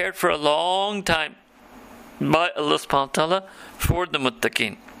been prepared for a long time by Allah subhanahu wa ta'ala for the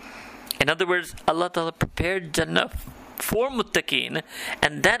muttaqeen. In other words, Allah Ta'ala prepared Jannah for muttaqeen,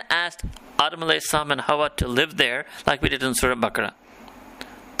 and then asked Adam alayhi salam and Hawa to live there, like we did in Surah Baqarah.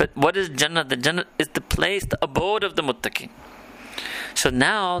 But what is Jannah? The Jannah is the place, the abode of the muttaqeen. So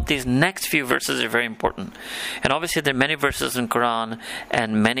now these next few verses are very important. And obviously there are many verses in Quran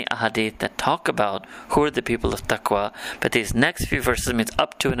and many ahadith that talk about who are the people of taqwa. But these next few verses, means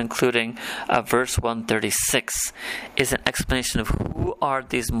up to and including verse 136, is an explanation of who are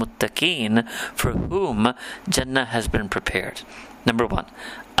these muttaqeen for whom Jannah has been prepared. Number one,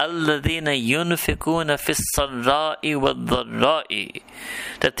 الَّذِينَ يُنْفِقُونَ فِي السَّرَّاءِ وَالضَّرَّاءِ,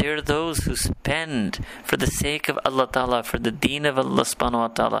 that they are those who spend for the sake of Allah Ta'ala, for the deen of Allah Subhanahu wa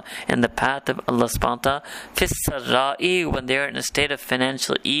Ta'ala, in the path of Allah Subhanahu wa Ta'ala, فِي السَّرَّاءِ, when they are in a state of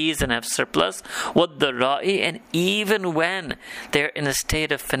financial ease and have surplus, وَالضَّرَّاءِ, and even when they are in a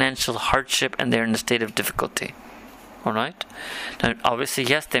state of financial hardship and they are in a state of difficulty. Alright? Now, obviously,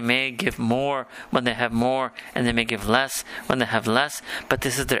 yes, they may give more when they have more, and they may give less when they have less, but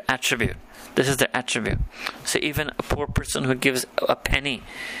this is their attribute. This is their attribute. So even a poor person who gives a penny,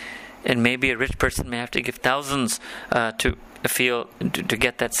 and maybe a rich person may have to give thousands to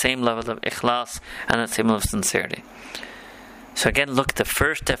get that same level of ikhlas and that same level of sincerity. So again, look, the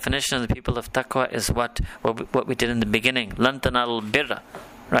first definition of the people of taqwa is what we did in the beginning. لَن تَنَالُوا الْبِرَّ.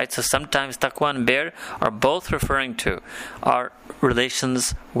 Right, so sometimes taqwa and bir are both referring to our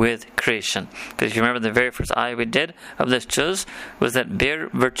relations with creation. Because if you remember the very first ayah we did of this juz was that bir,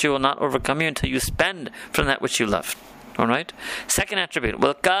 virtue, will not overcome you until you spend from that which you love. Alright? Second attribute,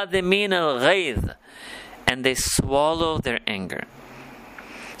 وَالْقَادِمِينَ الْغَيْظِ, and they swallow their anger.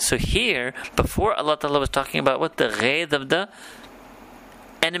 So here, before Allah Ta'ala was talking about what the ghayth of the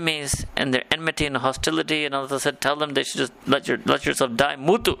enemies and their enmity and hostility, and Allah said, tell them they should just let yourself die,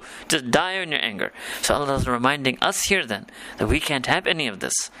 mutu, just die in your anger. So Allah is reminding us here then that we can't have any of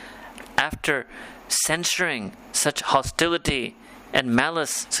this. After censuring such hostility and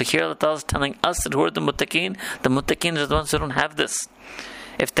malice, so here Allah is telling us that who are the muttaqeen are the ones who don't have this.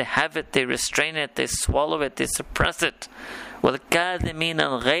 If they have it, they restrain it, they swallow it, they suppress it. وَالْكَاذِمِينَ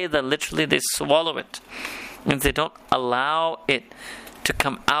الْغَيْظَ, literally they swallow it. Means they don't allow it to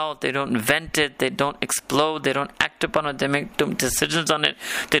come out, they don't vent it, they don't explode, they don't act upon it, they make decisions on it,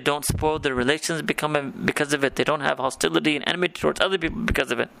 they don't spoil their relations because of it, they don't have hostility and enmity towards other people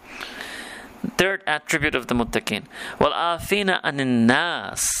because of it. Third attribute of the muttaqeen, وَالْعَافِينَ عَنِ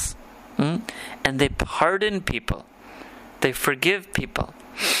النَّاسِ, and they pardon people, they forgive people.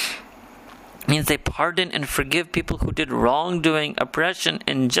 Means they pardon and forgive people who did wrongdoing, oppression,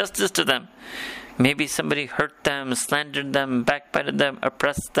 injustice to them. Maybe somebody hurt them, slandered them, backbited them,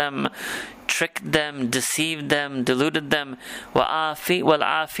 oppressed them, tricked them, deceived them, deluded them. وَالْعَافِينَ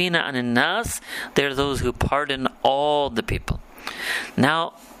عَنِ النَّاسِ, they're those who pardon all the people.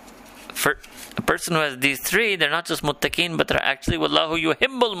 Now, for a person who has these three, they're not just muttaqeen, but they're actually وَاللَّهُ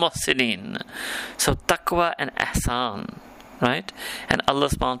يُحِبُّ الْمُحْسِنِينَ. So taqwa and ihsan. Right? And Allah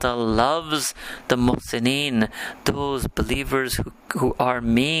subhanahu wa ta'ala loves the muhsineen, those believers who are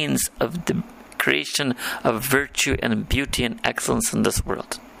means of the creation of virtue and beauty and excellence in this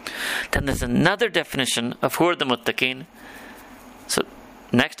world. Then there's another definition of who are the muttaqeen. So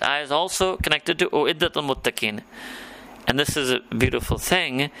next ayah is also connected to u'iddat al-muttaqeen. And this is a beautiful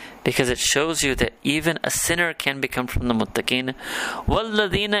thing because it shows you that even a sinner can become from the muttaqeen.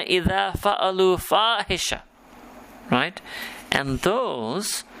 وَالَّذِينَ إِذَا فَعَلُوا فَاحِشَةً. Right? And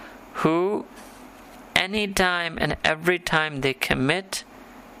those who anytime and every time they commit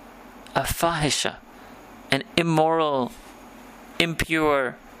a fahisha, an immoral,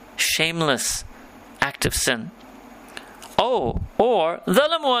 impure, shameless act of sin, or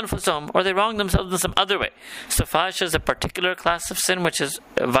ظَلَمُوا أَنفُسَهُمْ, or they wrong themselves in some other way. So fahisha is a particular class of sin which is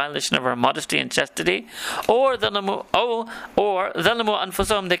a violation of our modesty and chastity, or ظَلَمُوا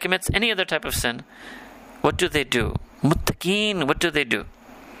أَنفُسَهُمْ, they commit any other type of sin. What do they do? Muttaqeen, what do they do?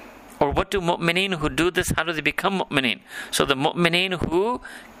 Or what do mu'mineen who do this, how do they become mu'mineen? So the mu'mineen who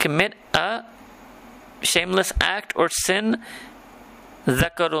commit a shameless act or sin,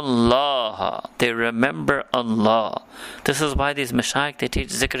 ذَكَرُوا, they remember Allah. This is why these mashayikh, they teach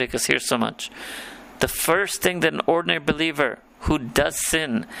zikr kasir so much. The first thing that an ordinary believer who does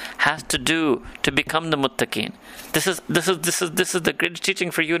sin has to do to become the muttaqeen. This is the greatest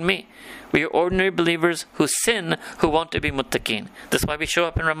teaching for you and me. We are ordinary believers who sin, who want to be muttaqeen. This is why we show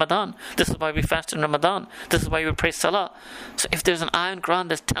up in Ramadan. This is why we fast in Ramadan. This is why we pray salah. So if there's an ayah in Quran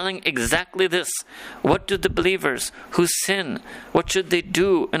that's telling exactly this, what do the believers who sin, what should they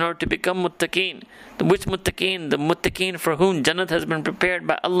do in order to become muttaqeen? Which muttaqeen? The muttaqeen for whom Jannat has been prepared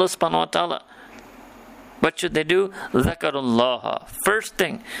by Allah subhanahu wa ta'ala. What should they do? ذَكَرُوا. First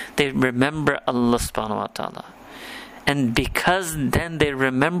thing, they remember Allah subhanahu wa ta'ala. And because then they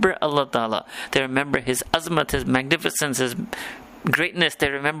remember Allah ta'ala, they remember His azmat, His magnificence, His greatness, they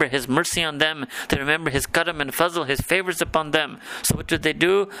remember His mercy on them, they remember His karam and fazl, His favors upon them. So what do?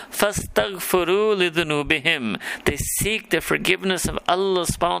 فَاسْتَغْفِرُوا لِذُنُوبِهِمْ. They seek the forgiveness of Allah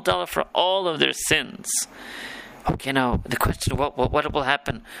subhanahu wa ta'ala for all of their sins. Okay, now the question, what will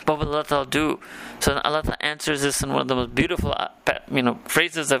happen? What will Allah Ta'ala do? So Allah Ta'ala answers this in one of the most beautiful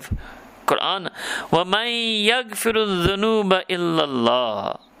phrases of Quran. وَمَنْ يَغْفِرُ الذُّنُوبَ إِلَّا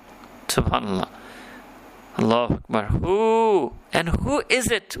اللَّهِ. Subhanallah. Allahu Akbar. Who? And who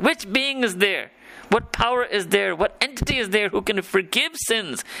is it? Which being is there? What power is there? What entity is there who can forgive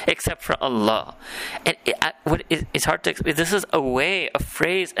sins except for Allah? And it's hard to explain. This is a way, a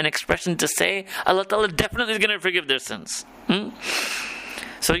phrase, an expression to say Allah Ta'ala definitely is going to forgive their sins.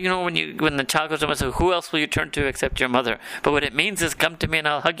 So when the child goes to Mother, who else will you turn to except your mother? But what it means is, come to me and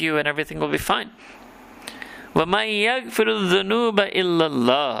I'll hug you and everything will be fine. وَمَنْ يَغْفِرُ الذُّنُوبَ إِلَّا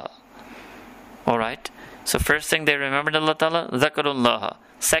اللَّهِ. Alright, so first thing, they remembered Allah Ta'ala, ذَكَرُوا.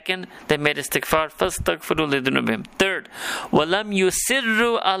 Second, they made istighfar, فَاسْتَغْفِرُوا لِذُنُوبِهِمْ. Third, وَلَمْ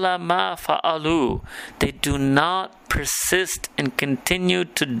يُسِرُّوا عَلَى مَا فَعَلُوا. They do not persist and continue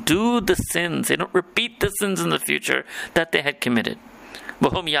to do the sins. They don't repeat the sins in the future that they had committed.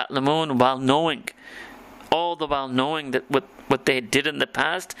 وَهُمْ يَعْلَمُونَ. While knowing that what they did in the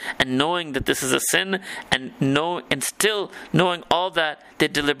past, and knowing that this is a sin, and still knowing all that, they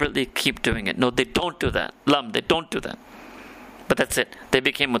deliberately keep doing it. No, they don't do that. They don't do that. But that's it. They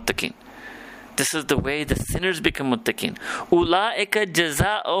became muttaqin. This is the way the sinners become muttaqin. أُولَٰئِكَ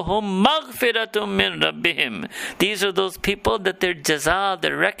جَزَاؤُهُمْ مَغْفِرَةٌ مِّن رَبِّهِمْ. These are those people that their jaza,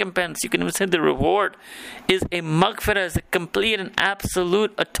 their recompense, you can even say the reward, is a maghfirah, is a complete and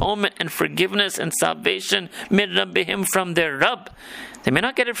absolute atonement and forgiveness and salvation مِّن رَبِّهِمْ, from their Rabb. They may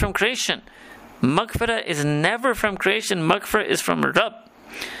not get it from creation. Maghfirah is never from creation. Maghfirah is from Rabb.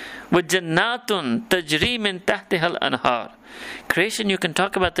 وَجَنَّاتٌ تَجْرِي مِن تَحْتِهَا الْأَنْهَارِ. Creation, you can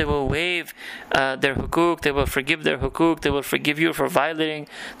talk about, they will waive their hukuk, they will forgive their hukuk, they will forgive you for violating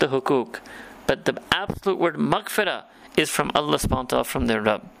the hukuk. But the absolute word maghfirah is from Allah subhanahu wa ta'ala, from their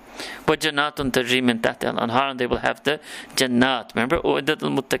Rabb. وَجَنَّاتٌ تَجْرِي مِن تَحْتِهَا الْأَنْهَارِ. They will have the Jannat. Remember, أُعِدَّتْ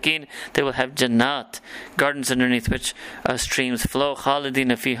لِلْمُتَّقِينَ. They will have Jannat, gardens underneath which streams flow.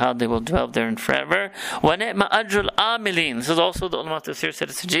 خَالِدِينَ فِيهَا. They will dwell therein forever. وَنِعْمَ أَجْرُ الْآمِلِينَ. This is also the ulama tafsir said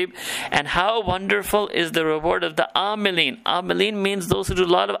it's ajib. And how wonderful is the reward of the amilin. Amilin means those who do a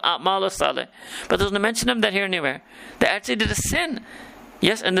lot of a'mal salih. But there's no mention of that here anywhere. They actually did a sin.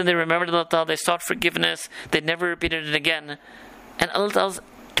 Yes, and then they remembered Allah Ta'ala, they sought forgiveness, they never repeated it again. And Allah Ta'ala's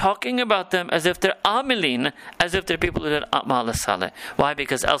talking about them as if they're amilin, as if they're people who did a'mal salih. Why?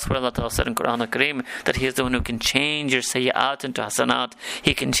 Because elsewhere Allah Ta'ala said in Quran al-Kareem that He is the one who can change your sayyat into hasanat.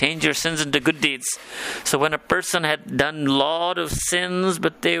 He can change your sins into good deeds. So when a person had done a lot of sins,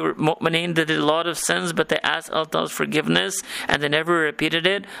 but they were mu'mineen, they did a lot of sins, but they asked Allah Ta'ala's forgiveness and they never repeated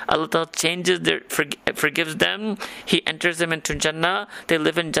it, Allah Ta'ala changes forgives them. He enters them into Jannah. They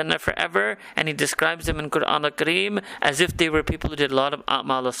live in Jannah forever, and He describes them in Quran al-Kareem as if they were people who did a lot of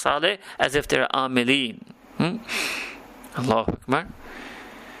a'mal salih, as if they're amilin. Allahu Akbar.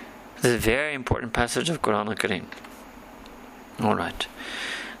 This is a very important passage of Quran al-Kareem. Alright.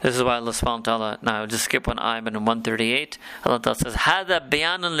 This is why Allah subhanahu wa ta'ala, now I'll just skip one ayah, but in 138, Allah ta'ala says, هَذَا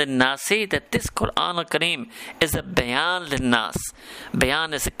بَيَانٌ لِلنَّاسِ, that this Quran al-Kareem is a bayan lin-nas.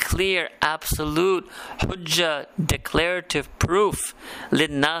 Bayan is a clear, absolute, hujjah, declarative proof,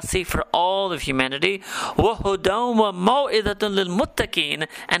 lin-nasi, for all of humanity, وَهُدًى وَمَوْئِذَةٌ لِلْمُتَّقِينَ,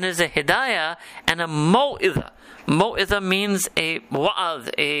 and is a hidayah and a maw'idah. Maw'idah means a wa'ad,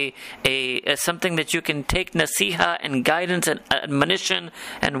 a something that you can take nasiha and guidance and admonition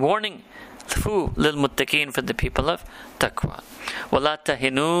and warning. Lil muttaqeen, for the people of taqwa. Wala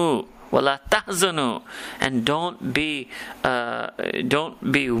tahinu, wala tahzanu, and don't be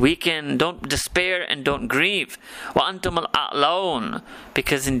weakened, don't despair, and don't grieve. Wa antum al-a'laun,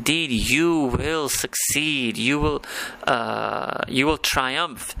 because indeed you will succeed, you will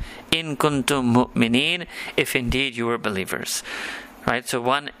triumph. In kuntum mu'mineen, if indeed you were believers. Right? So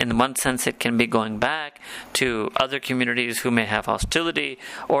in one sense it can be going back to other communities who may have hostility,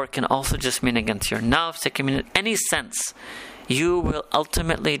 or it can also just mean against your nafs. It can mean in any sense. You will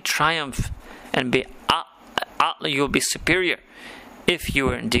ultimately triumph and you will be superior if you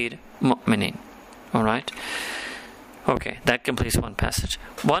are indeed mu'mineen. Alright? Okay, that completes one passage.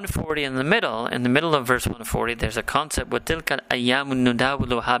 140 in the middle of verse 140, there's a concept, وَتِلْكَ الْأَيَّامُ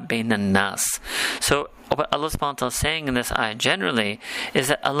نُدَاوِلُهَا بَيْنَ النَّاسِ. So what Allah subhanahu wa ta'ala is saying in this ayah generally is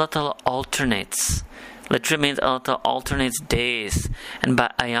that Allah ta'ala alternates literally means Allah Ta'ala alternates days. And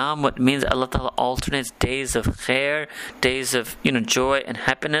by ayam, what means Allah Ta'ala alternates days of khair, days of joy and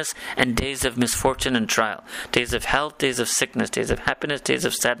happiness, and days of misfortune and trial. Days of health, days of sickness, days of happiness, days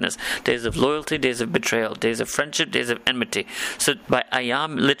of sadness, days of loyalty, days of betrayal, days of friendship, days of enmity. So by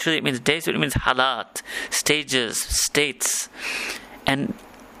ayam, literally it means days, but it means halat, stages, states. And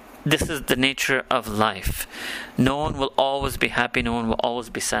this is the nature of life. No one will always be happy, no one will always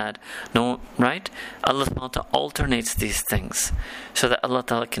be sad. Right? Allah subhanahu wa ta'ala alternates these things so that Allah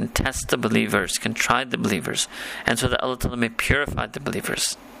ta'ala can test the believers, can try the believers, and so that Allah ta'ala may purify the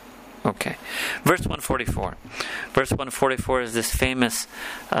believers. Okay. Verse 144. Verse 144 is this famous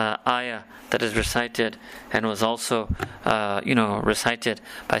ayah that is recited and was also recited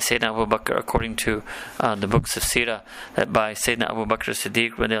by Sayyidina Abu Bakr according to the books of Sirah, that by Sayyidina Abu Bakr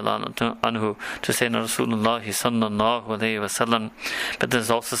Siddiq radiallahu anhu to Sayyidina Rasulullah sallallahu alayhi wasallam. But there's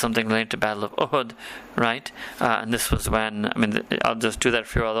also something related to Battle of Uhud, right? And this was when, I'll just do that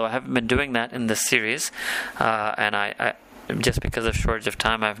for you, although I haven't been doing that in this series, and I just because of shortage of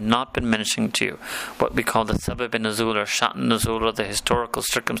time, I have not been mentioning to you what we call the sabab nuzul or sha'n nuzul, or the historical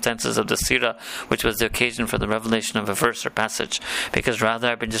circumstances of the seerah, which was the occasion for the revelation of a verse or passage, because rather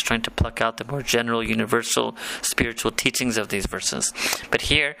I've been just trying to pluck out the more general, universal, spiritual teachings of these verses. But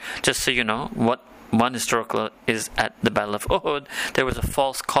here, just so you know, what one historical is at the Battle of Uhud, there was a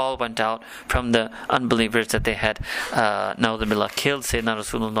false call went out from the unbelievers that they had Na'udhu killed Sayyidina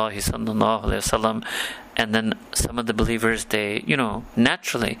Rasulullah sallallahu alayhi wasallam. And then some of the believers, they,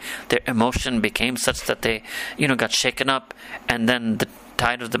 naturally, their emotion became such that they, got shaken up, and then the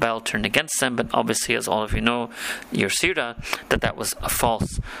tide of the battle turned against them. But obviously, as all of you know, your seerah, that was a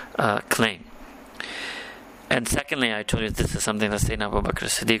false claim. And secondly, I told you this is something that Sayyidina Abu Bakr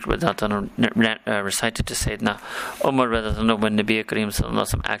Siddiq recited to Sayyidina Umar when Nabi Kareem sallallahu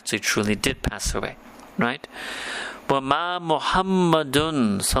alaihi wasallam actually truly did pass away, right? وَمَا مُحَمَّدٌ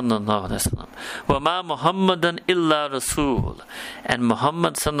sallallahu alaihi wasallam وَمَا مُحَمَّدٌ إِلَّا رَسُولٌ. And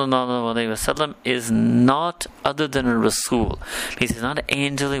Muhammad sallallahu alaihi wasallam is not other than a Rasul. He's not an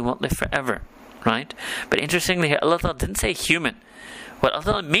angel, he won't live forever, right? But interestingly here, Allah Ta'ala didn't say human. What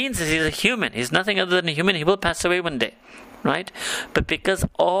Allah means is he's a human. He's nothing other than a human. He will pass away one day, right? But because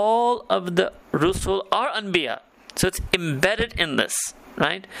all of the Rusul are Anbiya, so it's embedded in this,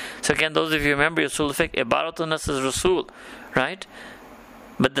 right? So again, those of you remember Usul al-Fiqh, Ibaratun Nas is Rasul, right?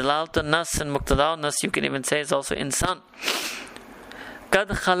 But Dalalatun Nas and Muqtada'un Nas, you can even say, is also Insan. قَدْ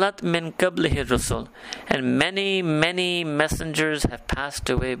خَلَتْ مِنْ قَبْلِهِ الرُّسُلُ. And many, many messengers have passed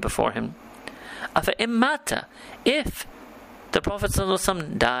away before him. أَفَإِمْ مَاتَ. If the Prophet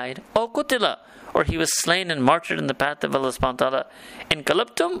ﷺ died, or kutila, or he was slain and martyred in the path of Allah subhanahu wa ta'ala, in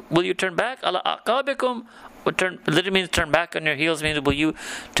kalabtum, will you turn back? Ala aqabikum, literally means turn back on your heels, means will you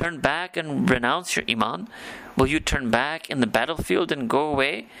turn back and renounce your iman? Will you turn back in the battlefield and go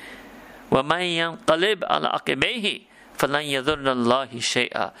away? وَمَن يَنْقَلِبْ عَلَى عَقِبَيْهِ فَلَنْ يَضُرَّ اللَّهِ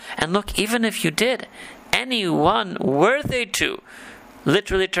شَيْئًا. And look, even if you did, anyone, were they to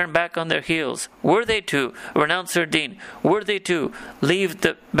literally turn back on their heels, were they to renounce their deen, were they to leave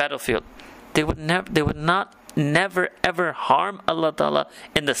the battlefield, they would never ever harm Allah Ta'ala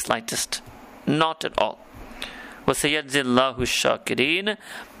in the slightest, not at all. وَسَيَجْزِي اللَّهُ الشَّاكِرِينَ.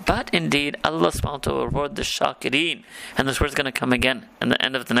 But indeed, Allah subhanahu wa ta'ala will reward the shakirin. And this word is going to come again in the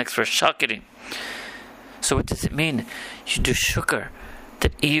end of the next verse, shakirin. So what does it mean? You do shukr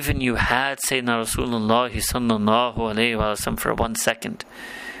that even you had Sayyidina Rasulullah sallallahu alayhi wa sallam for 1 second.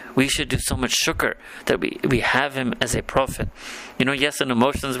 We should do so much shukr that we have him as a prophet. Yes, in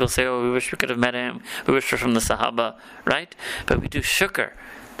emotions we'll say, oh, we wish we could have met him, we wish we're from the Sahaba, right? But we do shukr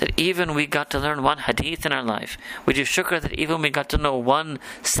that even we got to learn one hadith in our life. We do shukr that even we got to know one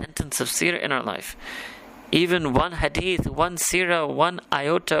sentence of seerah in our life. Even one hadith, one seerah, one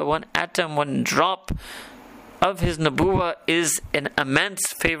iota, one atom, one drop of his nubuwah is an immense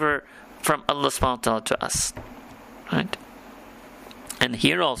favor from Allah subhanahu wa ta'ala to us, right? And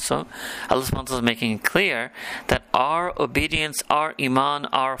here also, Allah subhanahu wa ta'ala is making it clear that our obedience, our iman,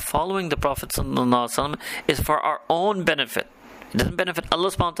 our following the Prophet sallallahu alaihi wasallam is for our own benefit. It doesn't benefit Allah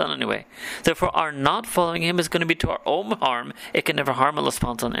subhanahu wa ta'ala anyway. Therefore, our not following him is going to be to our own harm. It can never harm Allah subhanahu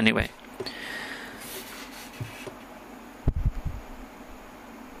wa ta'ala anyway.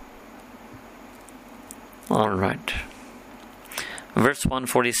 Alright. Verse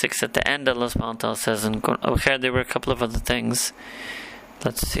 146 at the end, Allah subhanahu wa ta'ala says, okay, there were a couple of other things.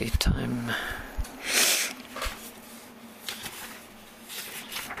 Let's see, time.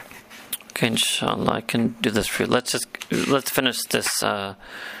 Okay, inshallah, I can do this for you. Let's finish this. Let's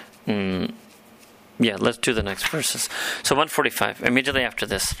do the next verses. So 145, immediately after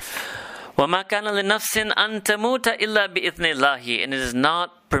this. وَمَا كَانَ لِنَفْسٍ أَن تَمُوتَ إِلَّا بِإِذْنِ اللَّهِ. And it is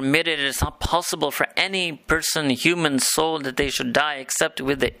not permitted, it is not possible for any person, human soul, that they should die except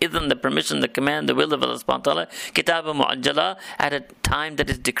with the idhn, the permission, the command, the will of Allah subhanahu wa ta'ala, kitab mu'ajjala, at a time that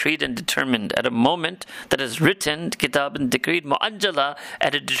is decreed and determined, at a moment that is written, kitab and decreed, mu'ajjala,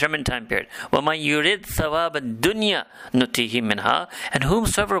 at a determined time period. وَمَنْ يُرِدْ ثَوَابَ الدُّنْيَا نُتِيهِ مِنْهَا. And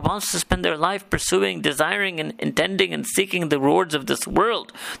whomsoever wants to spend their life pursuing, desiring and intending and seeking the rewards of this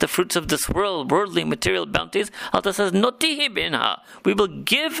world, the fruits of this world, worldly material bounties, Allah says, نُتِيهِ مِنْهَا. We will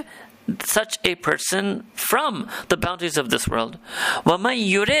give such a person from the bounties of this world. وَمَنْ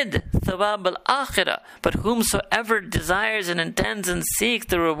يُرِدْ ثَوَابَ الْآخِرَةِ. But whomsoever desires and intends and seeks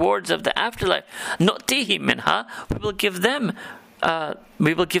the rewards of the afterlife, نُؤْتِيهِ مِنْهَا.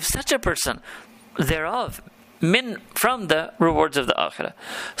 We will give such a person thereof, from the rewards of the akhirah.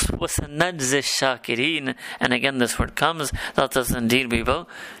 وَسَنَجْزِ الشَّاكِرِينَ. And again this word comes, that says, indeed we will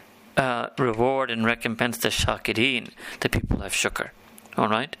reward and recompense the shakirin, the people of shukr.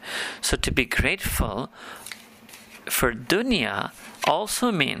 Alright? So to be grateful for dunya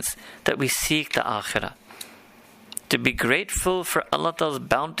also means that we seek the akhirah. To be grateful for Allah Ta'ala's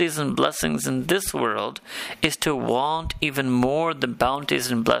bounties and blessings in this world is to want even more the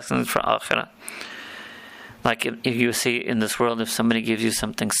bounties and blessings for akhirah. Like if you see in this world, if somebody gives you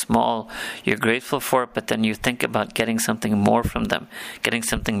something small, you're grateful for it, but then you think about getting something more from them, getting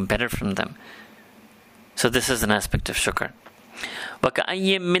something better from them. So this is an aspect of shukr.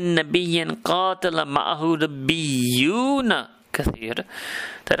 وَكَأَيٍّ مِّن نَبِيٍّ قَاتَلَ مَعَهُ رَبِّيُّونَ كَثِيرٌ.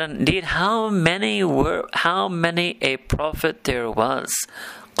 That indeed how many a prophet there was,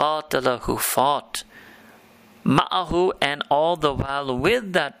 قَاتَلَ, who fought, ma'ahu, and all the while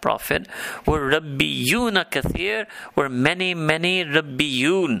with that prophet, were rabbiyuna kathir, were many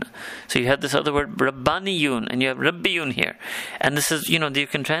rabbiyun. So you have this other word rabbaniyun, and you have rabbiyun here, and this is, you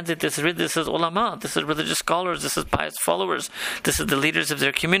can translate this. This is ulama, this is religious scholars, this is pious followers, this is the leaders of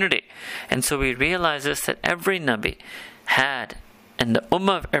their community. And so we realize this, that every nabi had, and the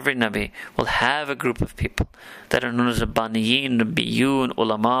ummah of every nabi will have a group of people that are known as Rabbaniyin, Rabbiyun,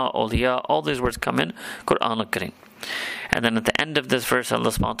 Ulama, Awliya. All these words come in Quran al-Kareem. And then at the end of this verse, Allah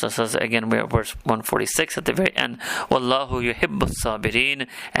subhanahu wa ta'ala says, again we're at verse 146 at the very end, Wallahu yuhibbu sabirin.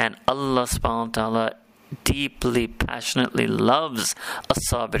 And Allah subhanahu wa ta'ala deeply, passionately loves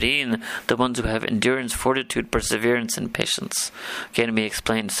as-sabirin, the ones who have endurance, fortitude, perseverance, and patience. Again, we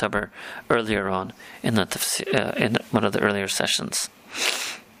explained sabr earlier on in one of the earlier sessions.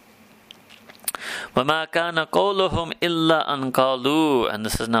 وَمَا كَانَ قَوْلُهُمْ إِلَّا أَنْ قَالُوا. And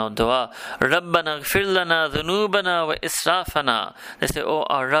this is now dua. رَبَّنَا اغْفِرْ لَنَا ذُنُوبَنَا وَإِسْرَافَنَا. They say, oh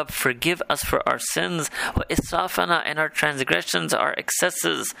our Rabb, forgive us for our sins, وَإِسْرَافَنَا, and our transgressions, our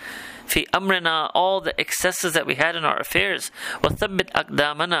excesses, fi amrina, all the excesses that we had in our affairs, وَثَبِّتْ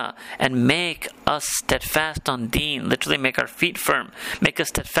أَقْدَامَنَا, and make us steadfast on deen, literally make our feet firm, make us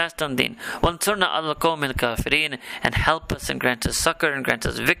steadfast on deen, وَانْصُرْنَا عَلَى الْقَوْمِ الْكَافِرِينَ, and help us and grant us succor and grant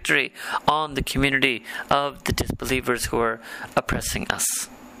us victory on the community of the disbelievers who are oppressing us.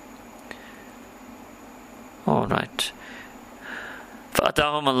 Alright.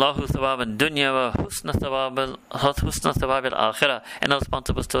 فَأَتَاهُمَ اللَّهُ ثَوَابَ الدُّنْيَا وَحُسْنَ ثَوَابِ الْآخِرَةِ. And Allah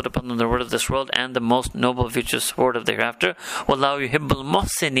subhanahu bestowed upon them the reward of this world and the most noble future reward of the hereafter. وَاللَّهُ يُحِبُّ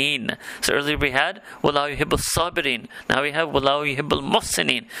الْمُحْسِنِينَ. So earlier we had وَاللَّهُ يُحِبُّ الصَّابِرِينَ. Now we have وَاللَّهُ يُحِبُّ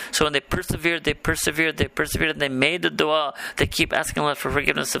الْمُحْسِنِينَ. So when they persevered, and they made the dua, they keep asking Allah for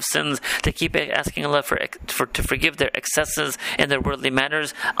forgiveness of sins, they keep asking Allah to forgive their excesses in their worldly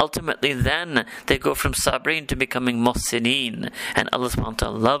matters. Ultimately then they go from sabrin to becoming muhsinin, and Allah subhanahu wa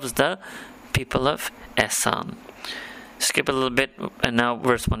ta'ala loves the people of ihsan. Skip a little bit, and now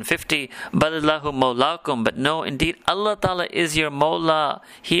verse 150. Balillahu mawlakum. But no, indeed Allah ta'ala is your mawla.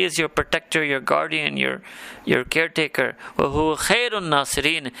 He is your protector, your guardian, your caretaker. Wa huwa khairun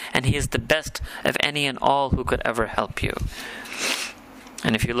nasirin. And He is the best of any and all who could ever help you.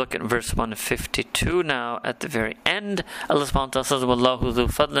 And if you look at verse 152 now, at the very end, Allah subhanahu wa ta'ala says, Wallahu dhu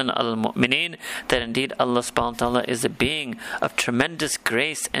fadlin al-mu'mineen, that indeed Allah subhanahu wa ta'ala is a being of tremendous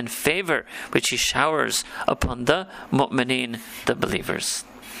grace and favor, which He showers upon the mu'mineen, the believers.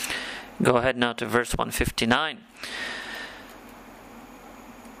 Go ahead now to verse 159.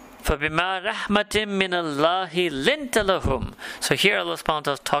 فَبِمَا رَحْمَةٍ مِّنَ اللَّهِ لِنْتَ لَهُمْ. So here Allah subhanahu wa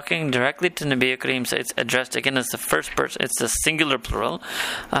ta'ala is talking directly to Nabi Kareem. So it's addressed again as the first person, it's a singular plural.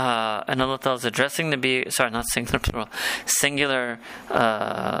 And Allah ta'ala is addressing singular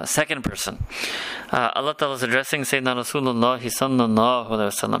second person. Allah ta'ala is addressing Sayyidina Rasulullah sallallahu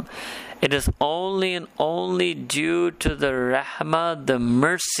alaihi wasallam. It is only and only due to the rahmah, the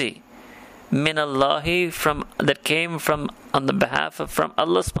mercy min Allahi, that came from on the behalf of from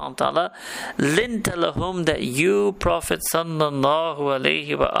Allah subhanahu wa ta'ala, linta lahum, that you, Prophet sallallahu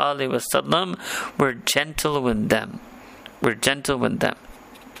alayhi wa alihi wasallam, were gentle with them. We're gentle with them.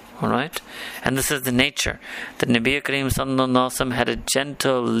 Alright? And this is the nature. The Nabi Kareem sallallahu alaihi wasallam had a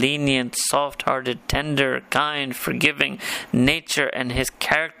gentle, lenient, soft-hearted, tender, kind, forgiving nature and his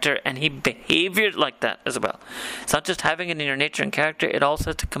character, and he behaved like that as well. It's not just having it in your nature and character, it also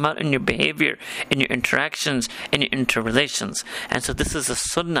has to come out in your behavior, in your interactions, in your interrelations. And so this is a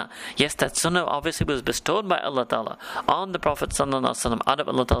sunnah. Yes, that sunnah obviously was bestowed by Allah Ta'ala on the Prophet sallallahu alaihi wasallam out of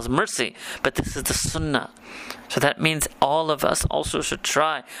Allah Ta'ala's mercy, but this is the sunnah. So that means all of us also should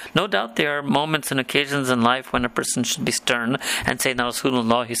try. No doubt there are moments and occasions in life when a person should be stern, and Sayyidina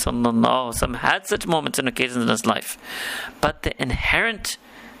Rasulullah sallallahu alaihi wasallam had such moments and occasions in his life. But the inherent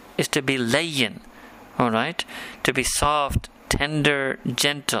is to be layyin, alright? To be soft, tender,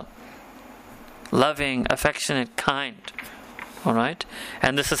 gentle, loving, affectionate, kind. Alright?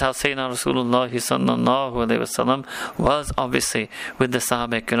 And this is how Sayyidina Rasulullah sallallahu alayhi wasallam was, obviously, with the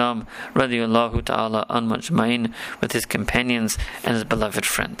Sahaba Kiram radiyallahu ta'ala an majma'in, with his companions and his beloved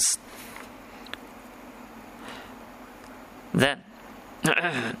friends. Then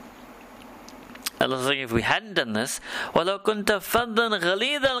Allah says, if we hadn't done this, وَلَوْ كُنْتَ فَضًّا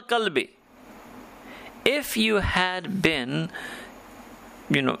غَلِيظَ الْقَلْبِ, if you had been,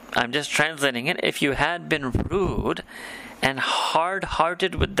 I'm just translating it, if you had been rude and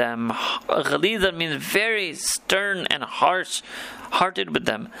hard-hearted with them. Ghaliza means very stern and harsh-hearted with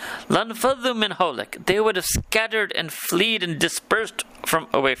them. لَنْفَضُّوا مِنْ حَوْلِكَ, they would have scattered and fled and dispersed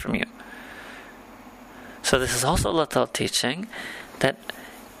away from you. So this is also Allah Ta'ala teaching that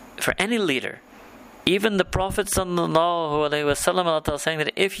for any leader, even the Prophet sallallahu alaihi wasallam, Allah Ta'ala saying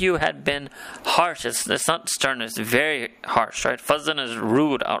that if you had been harsh, it's not stern, it's very harsh, right? Fazan is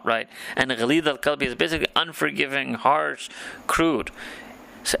rude outright, and Ghalid al-Qalbi is basically unforgiving, harsh, crude.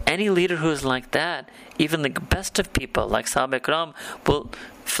 So any leader who is like that, even the best of people like Sahaba Ikram, will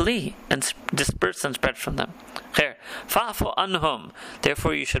flee and disperse and spread from them. Fa'fu anhum,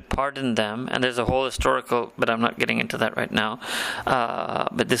 therefore you should pardon them. And there's a whole historical, but I'm not getting into that right now.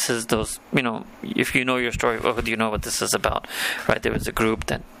 But this is those, if you know your story of Uhud, you know what this is about, right? There was a group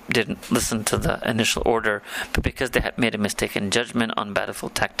that didn't listen to the initial order, but because they had made a mistaken judgment on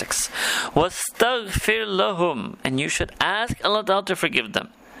battlefield tactics. Wastaghfir lahum, and you should ask Allah Ta'ala to forgive them.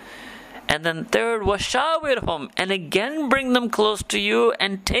 And then third, washawirhum, and again bring them close to you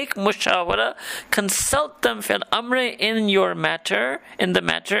and take mushawara, consult them fil amri, in your matter, in the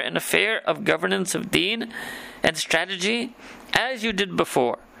matter and affair of governance of deen and strategy, as you did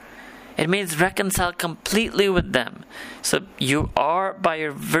before. It means reconcile completely with them. So you are, by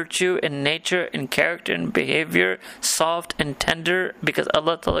your virtue and nature and character and behavior, soft and tender, because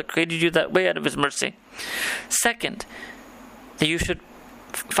Allah Ta'ala created you that way out of His mercy. Second, that you should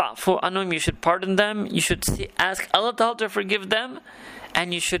you should pardon them, you should ask Allah Ta'ala to forgive them,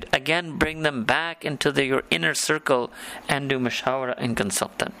 and you should again bring them back into your inner circle and do mashawara and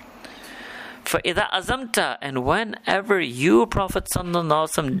consult them. فَإِذَا أَزَمْتَ, and whenever you, Prophet sallallahu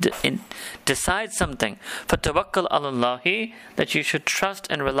alaihi wasallam, decide something, فَتَوَكَّلْ عَلَى اللَّهِ, that you should trust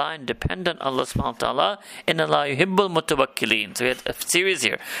and rely and depend on Allah subhanahu wa ta'ala. إِنَّ اللَّهَ يُحِبُّ الْمُتَوَكِّلِينَ. So we had a series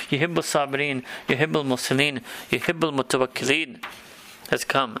here. يُحِبُّ الصَّابِرِينَ, يُحِبُّ الْمُحْسِنِينَ, يُحِبُّ الْمُتَوَكِّلِينَ has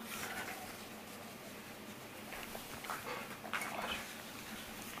come.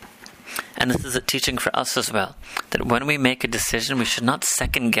 And this is a teaching for us as well, that when we make a decision, we should not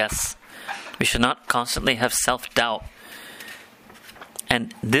second guess. We should not constantly have self-doubt.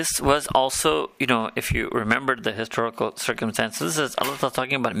 And this was also, if you remember the historical circumstances, this is Allah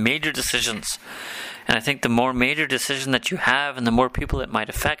talking about major decisions. And I think the more major decision that you have and the more people it might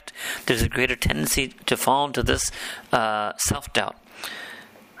affect, there's a greater tendency to fall into this self-doubt,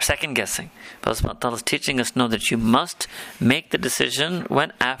 second guessing. But Allah is teaching us, know that you must make the decision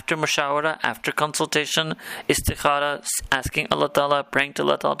when after mushawara, after consultation, istikhara, asking Allah Ta'ala, praying to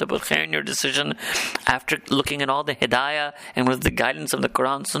Allah Ta'ala to put khair in your decision, after looking at all the hidayah and with the guidance of the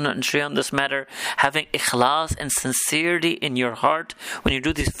Quran, Sunnah and Sharia on this matter, having ikhlas and sincerity in your heart. When you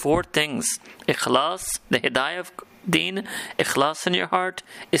do these four things, ikhlas, the hidayah of deen, ikhlas in your heart,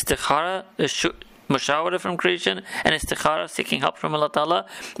 istikhara, mushawara from creation, and istikhara, seeking help from Allah Ta'ala,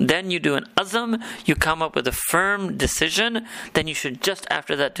 then you do an azam, you come up with a firm decision, then you should just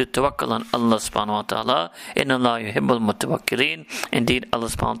after that do tawakkul on Allah subhanahu wa ta'ala. Inna Allah yuhibbul mutawakkilin. Indeed, Allah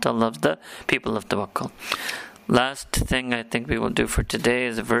subhanahu wa ta'ala loves the people of tawakkul. Last thing I think we will do for today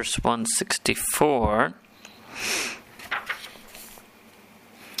is verse 164.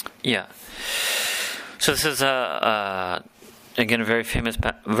 So this is Again, a very famous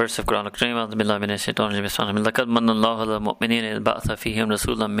verse of Quran al-Kareem. لَقَدْ مَنَّ اللَّهُ عَلَى الْمُؤْمِنِينَ إِذْ بَعَثَ فِيهِمْ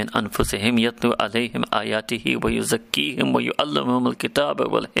رَسُولًا مِّنْ أَنفُسِهِمْ يَتْلُو عَلَيْهِمْ آيَاتِهِ وَيُزَكِّيهِمْ وَيُعَلِّمُهُمُ الْكِتَابَ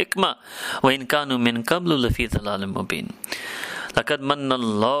وَالْحِكْمَةَ وَإِنْ كَانُوا مِنْ قَبْلُ لَفِي ضَلَالٍ مُبِينٍ. لَقَدْ مَنَّ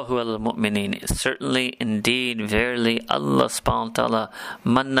اللَّهُ عَلَى الْمُؤْمِنِينَ. Certainly, indeed, verily, Allah subhanahu wa ta'ala,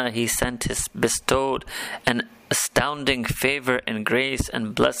 manna, He sent His bestowed an astounding favor and grace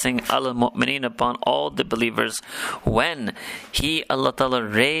and blessing al-mu'mineen upon all the believers when He, Allah Ta'ala,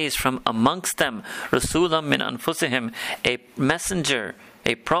 raised from amongst them Rasulam min anfusihim, a messenger,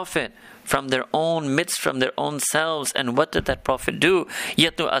 a prophet from their own midst, from their own selves. And what did that prophet do?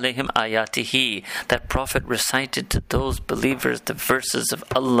 Yatlu alayhim ayatihi. That prophet recited to those believers the verses of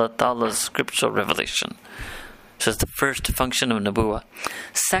Allah Ta'ala's scriptural revelation. So it's the first function of Nabuwah.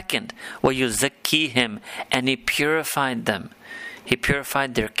 Second, وَيُزَكِّيهِمْ, and He purified them. He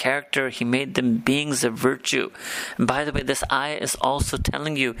purified their character. He made them beings of virtue. And by the way, this ayah is also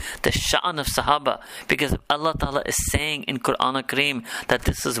telling you the sha'an of Sahaba, because Allah Ta'ala is saying in Quran al-Kareem that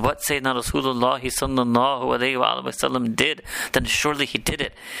this is what Sayyidina Rasulullah sallallahu alayhi wa sallam did, then surely he did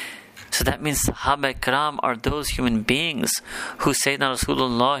it. So that means Sahaba Ikram are those human beings who Sayyidina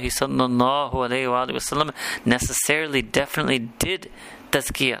Rasulullah sallallahu alayhi wa sallam necessarily, definitely did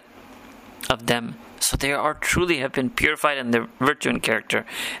tazkiyah of them. So they are truly have been purified in their virtue and character.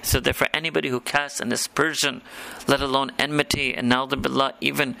 So therefore anybody who casts an aspersion, let alone enmity, and na'udhu billah,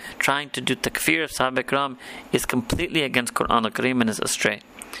 even trying to do takfir of Sahaba Ikram, is completely against Quran al-Kareem and is astray.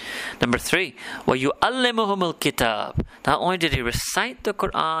 Number 3, وَيُعَلِّمُهُمُ الْكِتَابِ. Not only did He recite the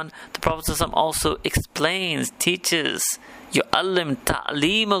Quran, the Prophet ﷺ also explains, teaches. يُعَلِّمْ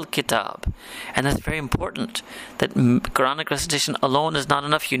تَعْلِيمَ الْكِتَابِ. And that's very important, that Quranic recitation alone is not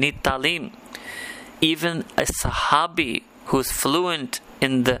enough. You need ta'lim. Even a Sahabi who's fluent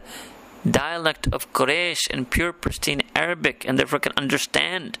in the dialect of Quraysh in pure pristine Arabic and therefore can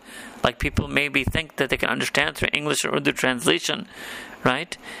understand, like people maybe think that they can understand through English or Urdu translation,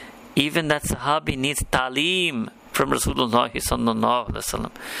 right? Even that Sahabi needs ta'lim from Rasulullah sallallahu alaihi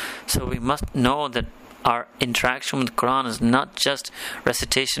wasallam. So we must know that our interaction with the Quran is not just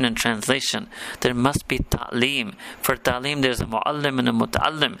recitation and translation. There must be ta'lim. For ta'lim, there's a mu'allim and a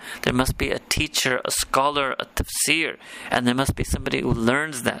muta'allim. There must be a teacher, a scholar, a tafsir, and there must be somebody who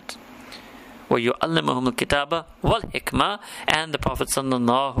learns that. وَيُعَلِّمُهُمُ الْكِتَابَ وَالْحِكْمَةِ. And the Prophet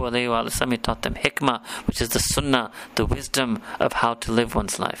sallallahu alayhi wa sallam taught them hikmah, which is the sunnah, the wisdom of how to live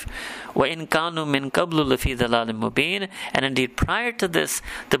one's life. وَإِنْ كَانُوا مِنْ قَبْلُ لَفِي ضَلَالٍ مُبِينٍ. And indeed, prior to this,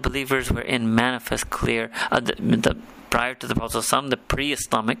 the believers were in manifest clear. Prior to the Prophet ﷺ, the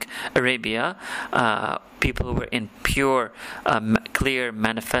pre-Islamic Arabia, people who were in pure, clear,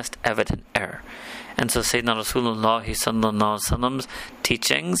 manifest, evident error. And so Sayyidina Rasulullah sallallahu alaihi wasallam's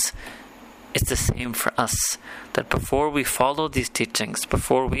teachings, it's the same for us, that before we follow these teachings,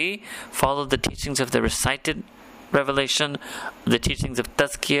 before we follow the teachings of the recited revelation, the teachings of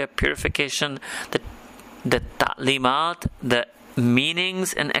tazkiyah, purification, the ta'limat, the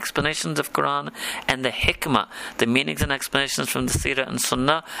meanings and explanations of Quran, and the hikmah, the meanings and explanations from the seerah and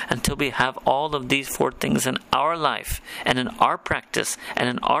sunnah, until we have all of these 4 things in our life and in our practice and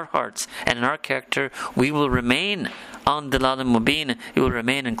in our hearts and in our character, we will remain on dalal mubin. We will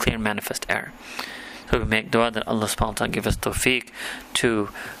remain in clear manifest error. So we make dua that Allah subhanahu wa ta'ala give us tawfiq to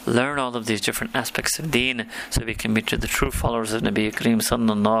learn all of these different aspects of deen, so we can be to the true followers of Nabi Kareem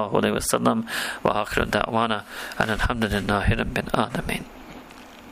sallallahu alayhi wa sallam. Wa akhiru da'wana and alhamdulillahi rabbil alamin.